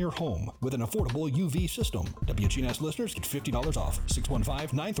air in your home with an affordable UV system. WGNS listeners get $50 off.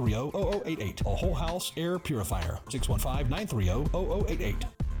 615-930-0088. A whole house air purifier. 615-930-0088.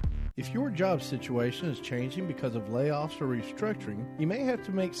 If your job situation is changing because of layoffs or restructuring, you may have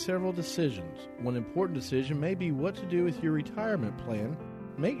to make several decisions. One important decision may be what to do with your retirement plan.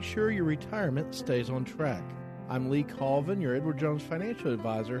 Make sure your retirement stays on track. I'm Lee Colvin, your Edward Jones financial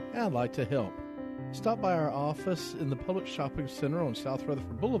advisor, and I'd like to help. Stop by our office in the Public Shopping Center on South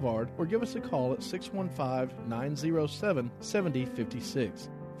Rutherford Boulevard or give us a call at 615-907-7056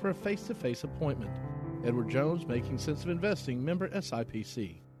 for a face-to-face appointment. Edward Jones, Making Sense of Investing, member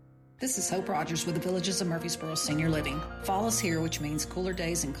SIPC. This is Hope Rogers with the Villages of Murfreesboro Senior Living. Fall is here, which means cooler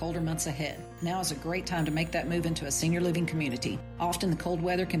days and colder months ahead. Now is a great time to make that move into a senior living community. Often the cold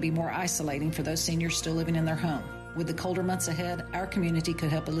weather can be more isolating for those seniors still living in their home. With the colder months ahead, our community could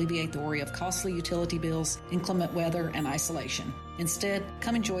help alleviate the worry of costly utility bills, inclement weather, and isolation. Instead,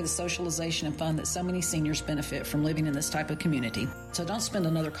 come enjoy the socialization and fun that so many seniors benefit from living in this type of community. So don't spend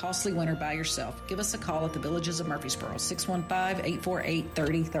another costly winter by yourself. Give us a call at the Villages of Murfreesboro,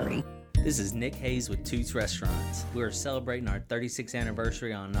 615-848-3030. This is Nick Hayes with Toots Restaurants. We are celebrating our 36th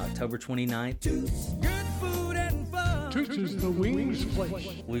anniversary on October 29th. Toots. Good food and fun. Toots is the wings place.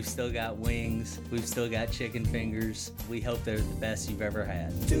 We've still got wings. We've still got chicken fingers. We hope they're the best you've ever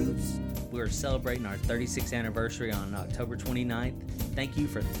had. Toots. We are celebrating our 36th anniversary on October 29th. Thank you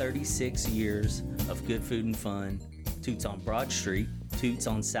for 36 years of good food and fun. Toots on Broad Street, Toots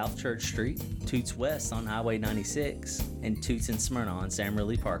on South Church Street, Toots West on Highway 96, and Toots in Smyrna on Sam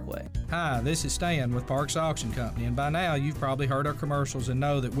Ridley Parkway. Hi, this is Stan with Parks Auction Company, and by now you've probably heard our commercials and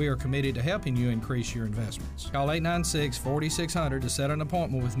know that we are committed to helping you increase your investments. Call 896-4600 to set an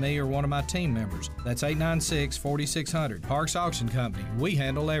appointment with me or one of my team members. That's 896-4600. Parks Auction Company. We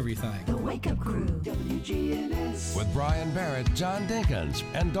handle everything. The Wake Up Crew, WGNS. With Brian Barrett, John Dinkins,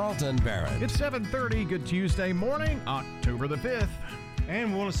 and Dalton Barrett. It's 7:30. Good Tuesday morning, October the 5th.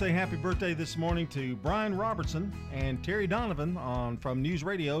 And we want to say happy birthday this morning to Brian Robertson and Terry Donovan from News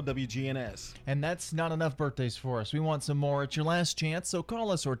Radio WGNS. And that's not enough birthdays for us. We want some more. It's your last chance, so call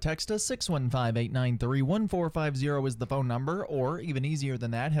us or text us. 615-893-1450 is the phone number, or even easier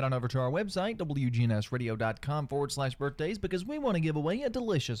than that, head on over to our website, WGNSradio.com/birthdays, because we want to give away a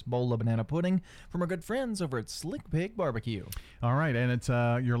delicious bowl of banana pudding from our good friends over at Slick Pig Barbecue. All right, and it's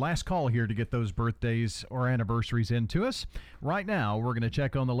your last call here to get those birthdays or anniversaries into us. Right now, we're going to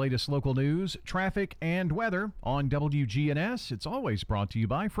check on the latest local news, traffic, and weather on WGNS. It's always brought to you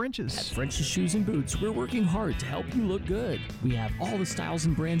by French's. At French's Shoes and Boots, we're working hard to help you look good. We have all the styles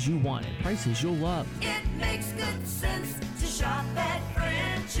and brands you want at prices you'll love. It makes good sense to shop at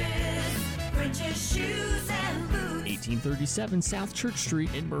French's. French's Shoes and Boots. 1837 South Church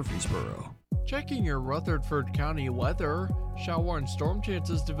Street in Murfreesboro. Checking your Rutherford County weather. Shower and storm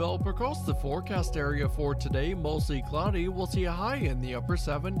chances develop across the forecast area for today. Mostly cloudy. We'll see a high in the upper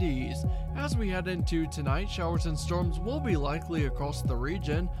 70s. As we head into tonight, showers and storms will be likely across the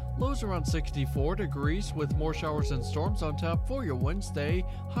region. Lows around 64 degrees with more showers and storms on tap for your Wednesday.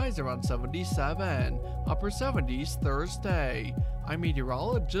 Highs around 77. Upper 70s Thursday. I'm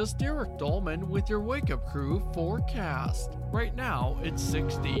meteorologist Derek Dolman with your Wake Up Crew forecast. Right now, it's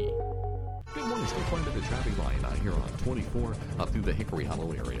 60. Good morning. Still quite a bit of traffic line out here on 24 up through the Hickory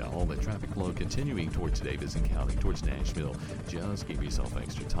Hollow area. All the traffic flow continuing towards Davidson County, towards Nashville. Just give yourself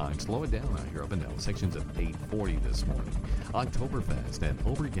extra time. Slow it down out here up and down sections of 840 this morning. Oktoberfest at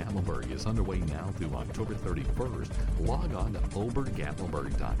Obergatlinburg is underway now through October 31st. Log on to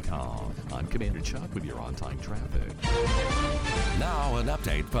obergatlinburg.com. I'm Commander Chuck with your on-time traffic. Now an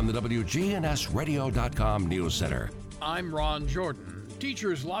update from the WGNSradio.com News Center. I'm Ron Jordan.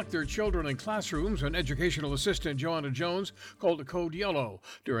 Teachers locked their children in classrooms when educational assistant Joanna Jones called a code yellow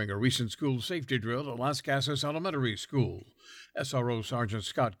during a recent school safety drill at Las Casas Elementary School. SRO Sergeant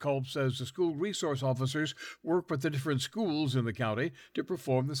Scott Culp says the school resource officers work with the different schools in the county to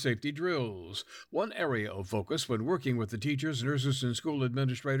perform the safety drills. One area of focus when working with the teachers, nurses, and school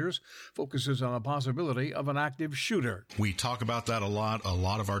administrators focuses on a possibility of an active shooter. We talk about that a lot. A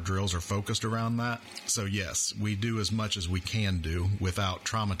lot of our drills are focused around that. So yes, we do as much as we can do without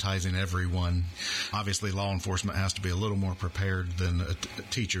traumatizing everyone. Obviously, law enforcement has to be a little more prepared than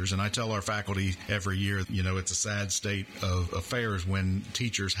teachers. And I tell our faculty every year, it's a sad state of affairs when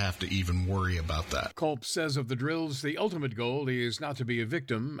teachers have to even worry about that. Culp says of the drills, the ultimate goal is not to be a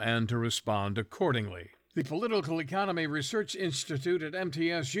victim and to respond accordingly. The Political Economy Research Institute at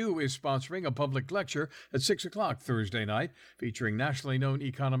MTSU is sponsoring a public lecture at 6 o'clock Thursday night featuring nationally known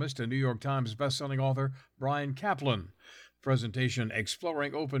economist and New York Times bestselling author Brian Kaplan. Presentation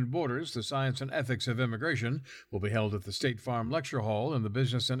Exploring Open Borders, the Science and Ethics of Immigration will be held at the State Farm Lecture Hall in the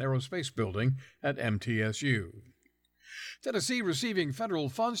Business and Aerospace Building at MTSU. Tennessee receiving federal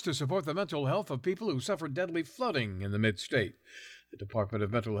funds to support the mental health of people who suffered deadly flooding in the mid-state. The Department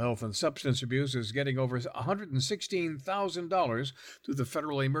of Mental Health and Substance Abuse is getting over $116,000 through the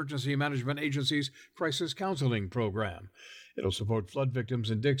Federal Emergency Management Agency's Crisis Counseling Program. It'll support flood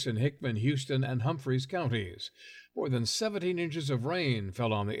victims in Dixon, Hickman, Houston, and Humphreys counties. More than 17 inches of rain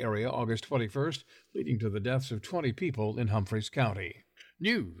fell on the area August 21st, leading to the deaths of 20 people in Humphreys County.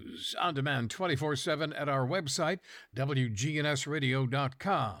 News on demand 24/7 at our website,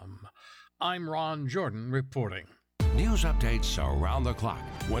 WGNSradio.com. I'm Ron Jordan reporting. News updates around the clock,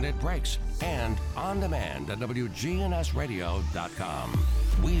 when it breaks, and on demand at WGNSradio.com.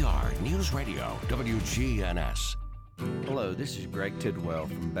 We are News Radio WGNS. Hello, this is Greg Tidwell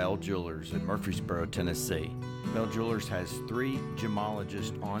from Bell Jewelers in Murfreesboro, Tennessee. Bell Jewelers has 3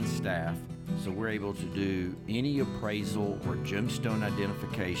 gemologists on staff, so we're able to do any appraisal or gemstone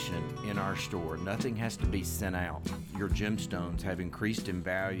identification in our store. Nothing has to be sent out. Your gemstones have increased in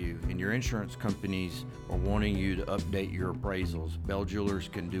value, and your insurance companies are wanting you to update your appraisals. Bell Jewelers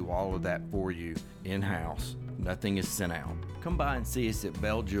can do all of that for you in-house. Nothing is sent out. Come by and see us at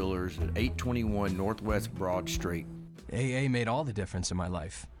Bell Jewelers at 821 Northwest Broad Street. AA made all the difference in my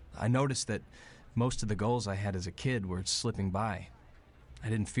life. I noticed that most of the goals I had as a kid were slipping by. I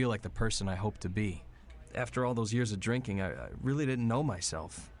didn't feel like the person I hoped to be. After all those years of drinking, I really didn't know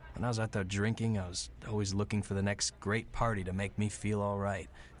myself. When I was out there drinking, I was always looking for the next great party to make me feel all right.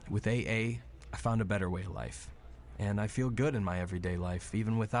 With AA, I found a better way of life. And I feel good in my everyday life,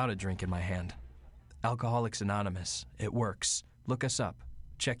 even without a drink in my hand. Alcoholics Anonymous. It works. Look us up.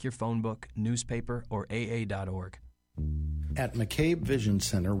 Check your phone book, newspaper, or AA.org. At McCabe Vision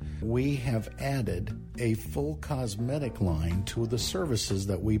Center, we have added a full cosmetic line to the services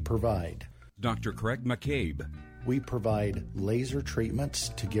that we provide. Dr. Craig McCabe. We provide laser treatments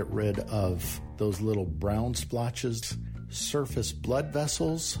to get rid of those little brown splotches, surface blood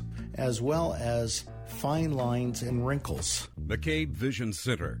vessels, as well as fine lines and wrinkles. McCabe Vision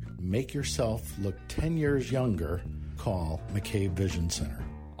Center. Make yourself look 10 years younger. Call McCabe Vision Center.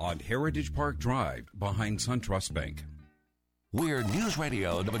 On Heritage Park Drive, behind SunTrust Bank. We're News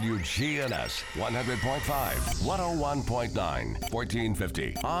Radio WGNS 100.5, 101.9,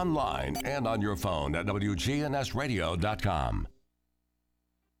 1450. Online and on your phone at WGNSradio.com.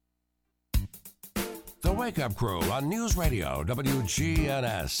 The Wake Up Crew on News Radio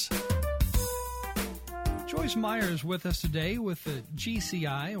WGNS. Joyce Meyer is with us today with the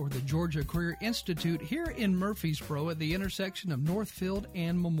GCI, or the Georgia Career Institute, here in Murfreesboro at the intersection of Northfield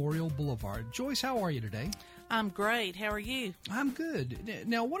and Memorial Boulevard. Joyce, how are you today? I'm great. How are you? I'm good.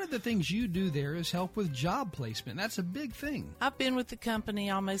 Now, one of the things you do there is help with job placement. That's a big thing. I've been with the company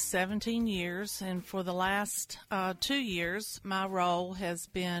almost 17 years, and for the last 2 years, my role has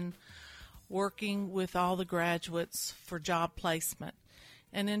been working with all the graduates for job placement.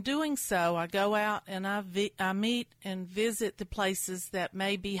 And in doing so, I go out and I meet and visit the places that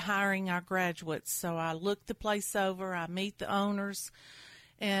may be hiring our graduates. So I look the place over, I meet the owners,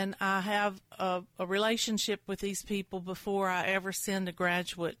 and I have a relationship with these people before I ever send a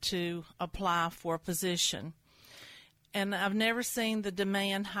graduate to apply for a position. And I've never seen the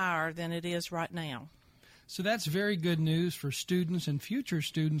demand higher than it is right now. So that's very good news for students and future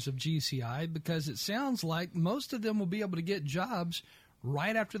students of GCI, because it sounds like most of them will be able to get jobs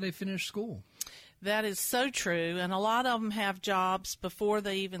right after they finish school. That is so true, and a lot of them have jobs before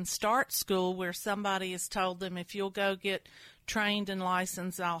they even start school, where somebody has told them, if you'll go get trained and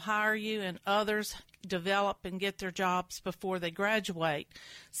licensed, I'll hire you, and others develop and get their jobs before they graduate.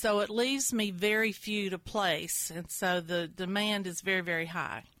 So it leaves me very few to place, and so the demand is very, very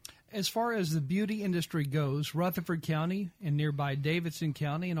high. As far as the beauty industry goes, Rutherford County and nearby Davidson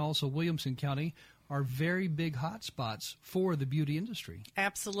County and also Williamson County are very big hot spots for the beauty industry.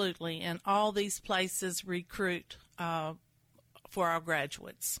 Absolutely, and all these places recruit for our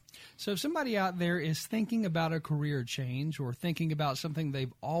graduates. So if somebody out there is thinking about a career change or thinking about something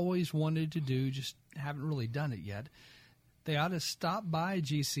they've always wanted to do, just haven't really done it yet, they ought to stop by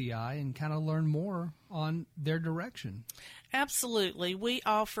GCI and kind of learn more on their direction. Absolutely. We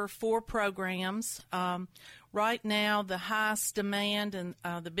offer 4 programs. Right now, the highest demand and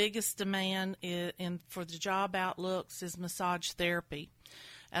the biggest demand for the job outlooks is massage therapy.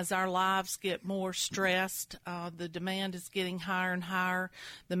 As our lives get more stressed, the demand is getting higher and higher.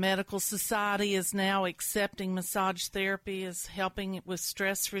 The Medical Society is now accepting massage therapy as helping with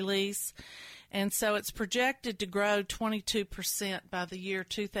stress release. And so it's projected to grow 22% by the year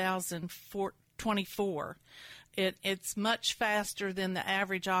 2024. It's much faster than the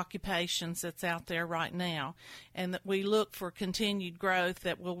average occupations that's out there right now, and that we look for continued growth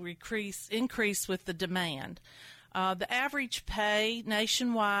that will increase with the demand. The average pay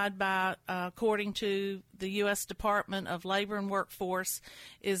nationwide, according to the U.S. Department of Labor and Workforce,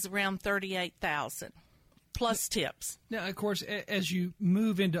 is around $38,000 plus tips. Now, of course, as you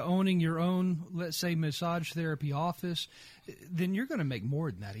move into owning your own, let's say, massage therapy office, then you're going to make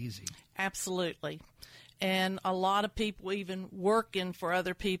more than that easy. Absolutely. And a lot of people even working for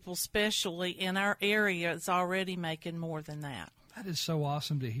other people, especially in our area, is already making more than that. That is so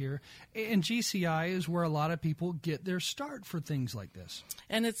awesome to hear. And GCI is where a lot of people get their start for things like this.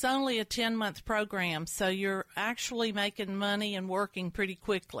 And it's only a 10-month program, so you're actually making money and working pretty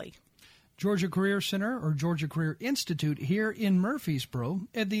quickly. Georgia Career Center, or Georgia Career Institute, here in Murfreesboro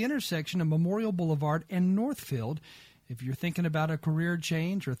at the intersection of Memorial Boulevard and Northfield. If you're thinking about a career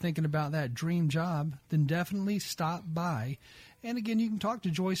change or thinking about that dream job, then definitely stop by. And again, you can talk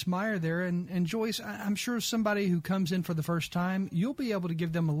to Joyce Meyer there. And Joyce, I'm sure somebody who comes in for the first time, you'll be able to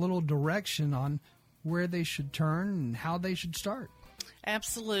give them a little direction on where they should turn and how they should start.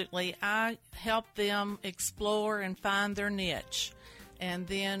 Absolutely. I help them explore and find their niche. And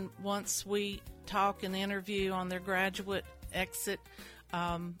then once we talk and interview on their graduate exit,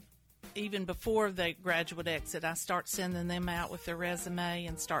 even before they graduate exit, I start sending them out with their resume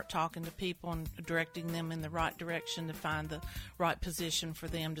and start talking to people and directing them in the right direction to find the right position for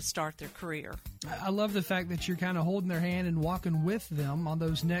them to start their career. I love the fact that you're kind of holding their hand and walking with them on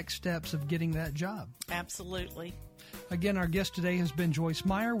those next steps of getting that job. Absolutely. Again, our guest today has been Joyce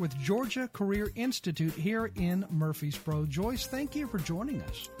Meyer with Georgia Career Institute here in Murfreesboro. Joyce, thank you for joining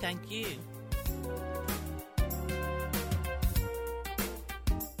us. Thank you.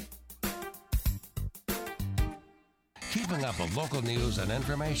 Keeping up of local news and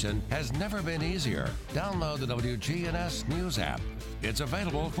information has never been easier. Download the WGNS News app. It's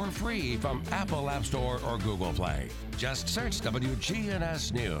available for free from Apple App Store or Google Play. Just search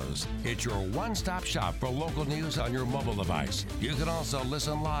WGNS News. It's your one-stop shop for local news on your mobile device. You can also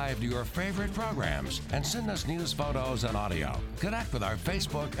listen live to your favorite programs and send us news photos and audio. Connect with our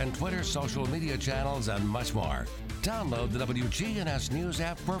Facebook and Twitter social media channels and much more. Download the WGNS News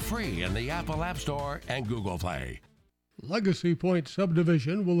app for free in the Apple App Store and Google Play. Legacy Point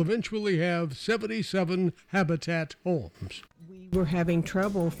subdivision will eventually have 77 Habitat homes. We were having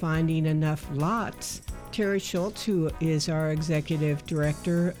trouble finding enough lots. Terry Schultz, who is our executive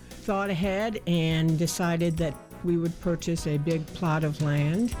director, thought ahead and decided that we would purchase a big plot of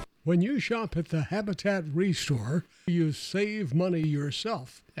land. When you shop at the Habitat Restore, you save money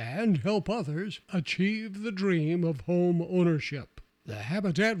yourself and help others achieve the dream of home ownership. The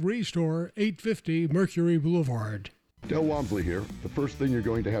Habitat Restore, 850 Mercury Boulevard. Del Walmsley here. The first thing you're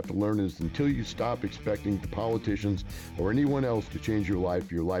going to have to learn is until you stop expecting the politicians or anyone else to change your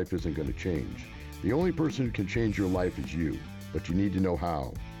life isn't going to change. The only person who can change your life is you, but you need to know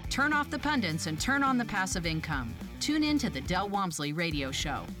how. Turn off the pundits and turn on the passive income. Tune in to the Del Walmsley Radio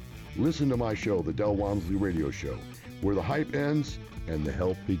Show. Listen to my show, the Del Walmsley Radio Show, where the hype ends and the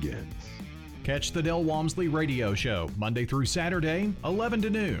help begins. Catch the Del Walmsley Radio Show Monday through Saturday, 11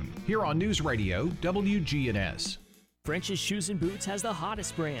 to noon, here on News Radio WGNS. French's Shoes and Boots has the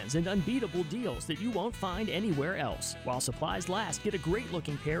hottest brands and unbeatable deals that you won't find anywhere else. While supplies last, get a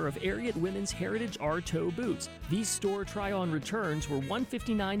great-looking pair of Ariat Women's Heritage R-Toe boots. These store try-on returns were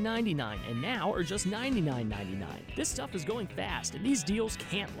 $159.99 and now are just $99.99. This stuff is going fast, and these deals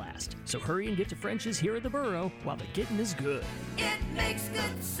can't last. So hurry and get to French's here at the Borough while the getting is good. It makes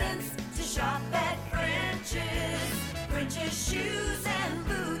good sense to shop at French's. French's Shoes and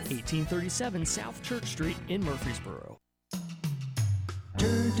Boots. 1837 South Church Street in Murfreesboro.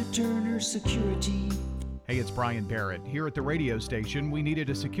 Turn to Turner Security. Hey, it's Brian Barrett. Here at the radio station, we needed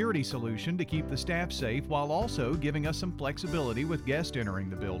a security solution to keep the staff safe while also giving us some flexibility with guests entering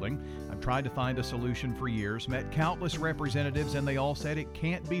the building. I've tried to find a solution for years, met countless representatives, and they all said it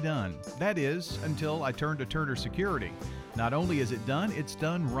can't be done. That is, until I turned to Turner Security. Not only is it done, it's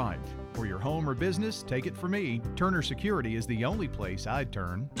done right. For your home or business, take it from me. Turner Security is the only place I'd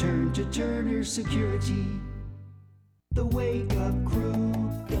turn. Turn to Turner Security. The Wake Up Crew,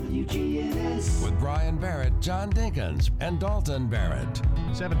 WGNS. With Brian Barrett, John Dinkins, and Dalton Barrett.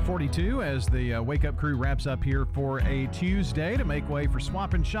 7:42 as the Wake Up Crew wraps up here for a Tuesday to make way for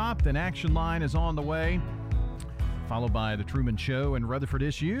Swap and Shop. Then Action Line is on the way, followed by The Truman Show and Rutherford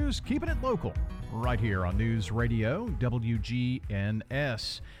Issues. Keeping it local right here on News Radio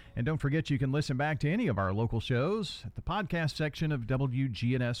WGNS. And don't forget, you can listen back to any of our local shows at the podcast section of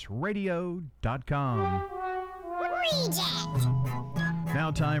WGNSradio.com. Reject.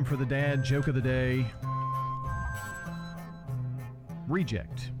 Now time for the dad joke of the day.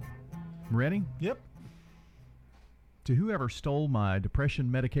 Reject. Ready? Yep. To whoever stole my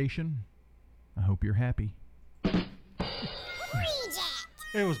depression medication, I hope you're happy.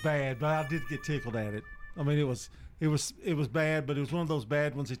 It was bad, but I did get tickled at it. I mean, it was bad, but it was one of those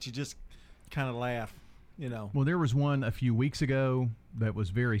bad ones that you just kind of laugh, you know. Well, there was one a few weeks ago that was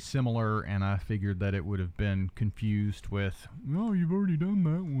very similar, and I figured that it would have been confused with, oh, you've already done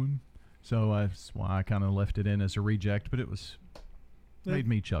that one. So that's why I kind of left it in as a reject, but it was made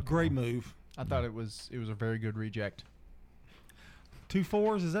me chuckle. Great move. I thought it was a very good reject. 2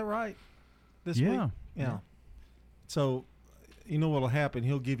 4s, is that right? This week? Yeah. So, you know what'll happen?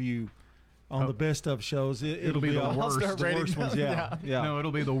 He'll give you on the best of shows. It'll be the worst. The worst ones. Yeah. No,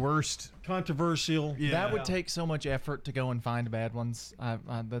 it'll be the worst. Controversial. Yeah. That would take so much effort to go and find bad ones.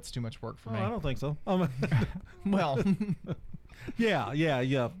 That's too much work for me. I don't think so. Well, yeah.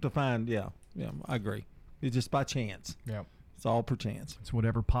 To find, yeah. I agree. It's just by chance. Yep. It's all per chance. It's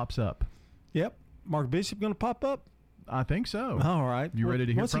whatever pops up. Yep. Mark Bishop going to pop up? I think so. All right. You ready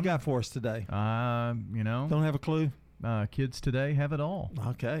to hear what's from he got for us today? Don't have a clue. Kids today have it all.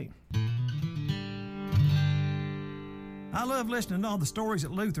 Okay. I love listening to all the stories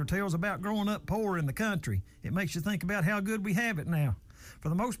that Luther tells about growing up poor in the country. It makes you think about how good we have it now. For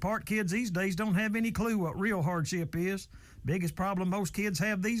the most part, kids these days don't have any clue what real hardship is. Biggest problem most kids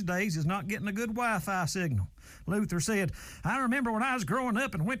have these days is not getting a good Wi-Fi signal. Luther said, I remember when I was growing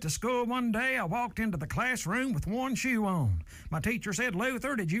up and went to school one day, I walked into the classroom with one shoe on. My teacher said,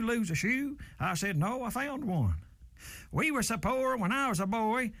 Luther, did you lose a shoe? I said, no, I found one. We were so poor when I was a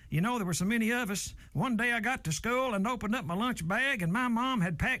boy. You know, there were so many of us. One day I got to school and opened up my lunch bag, and my mom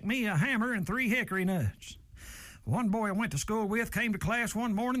had packed me a hammer and 3 hickory nuts. One boy I went to school with came to class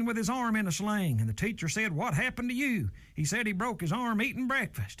one morning with his arm in a sling, and the teacher said, "What happened to you?" He said he broke his arm eating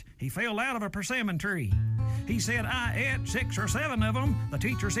breakfast. He fell out of a persimmon tree. He said, "I ate 6 or 7 of them. The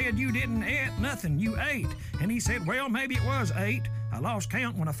teacher said, "You didn't eat nothing, you ate." And he said, "Well, maybe it was 8. I lost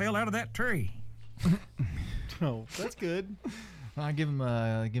count when I fell out of that tree." Oh, that's good. I give him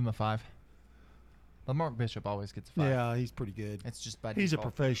a 5. But Mark Bishop always gets a 5. Yeah, he's pretty good. It's just by He's a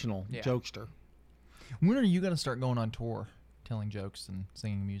default. professional jokester. When are you going to start going on tour, telling jokes and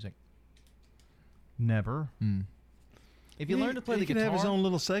singing music? Never. If you learn to play the he guitar, can have his own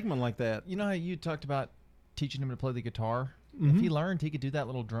little segment like that. You know how you talked about teaching him to play the guitar? Mhm. If he learned, he could do that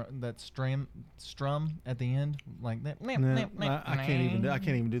little strum at the end, like that. No, I can't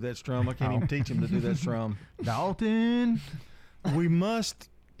even do that strum. I can't even teach him to do that strum. Dalton, we must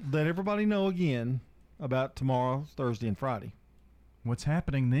let everybody know again about tomorrow, Thursday, and Friday. What's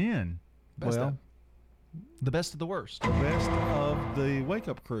happening then? The best of the worst. The best of the Wake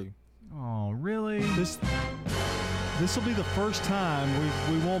Up Crew. Oh, really? This will be the first time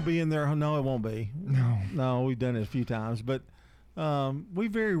we won't be in there. No, it won't be. No, we've done it a few times, but we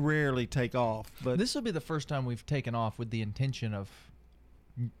very rarely take off. But this will be the first time we've taken off with the intention of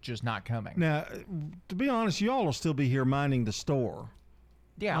just not coming. Now, to be honest, you all will still be here minding the store.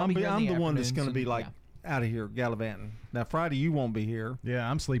 Yeah, I'm here in the one that's going to afternoons be and- like out of here gallivanting. Now, Friday you won't be here. Yeah,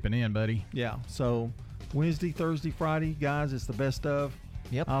 I'm sleeping in, buddy. Yeah, so Wednesday, Thursday, Friday, guys, it's the best of.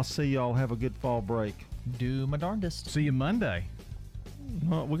 Yep. I'll see y'all. Have a good fall break. Do my darndest. See you Monday.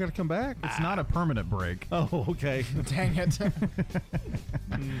 We got to come back. It's not a permanent break. Oh, okay. Dang it.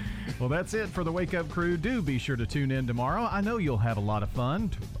 Well, that's it for the Wake Up Crew. Do be sure to tune in tomorrow. I know you'll have a lot of fun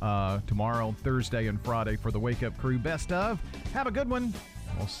tomorrow, Thursday, and Friday for the Wake Up Crew Best Of. Have a good one.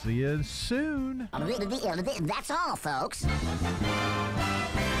 We'll see you soon. That's all, folks.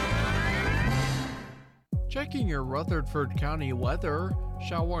 Checking your Rutherford County weather.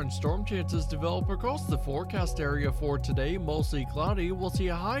 Shower and storm chances develop across the forecast area for today. Mostly cloudy. We'll see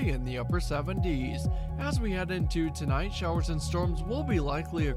a high in the upper 70s. As we head into tonight, showers and storms will be likely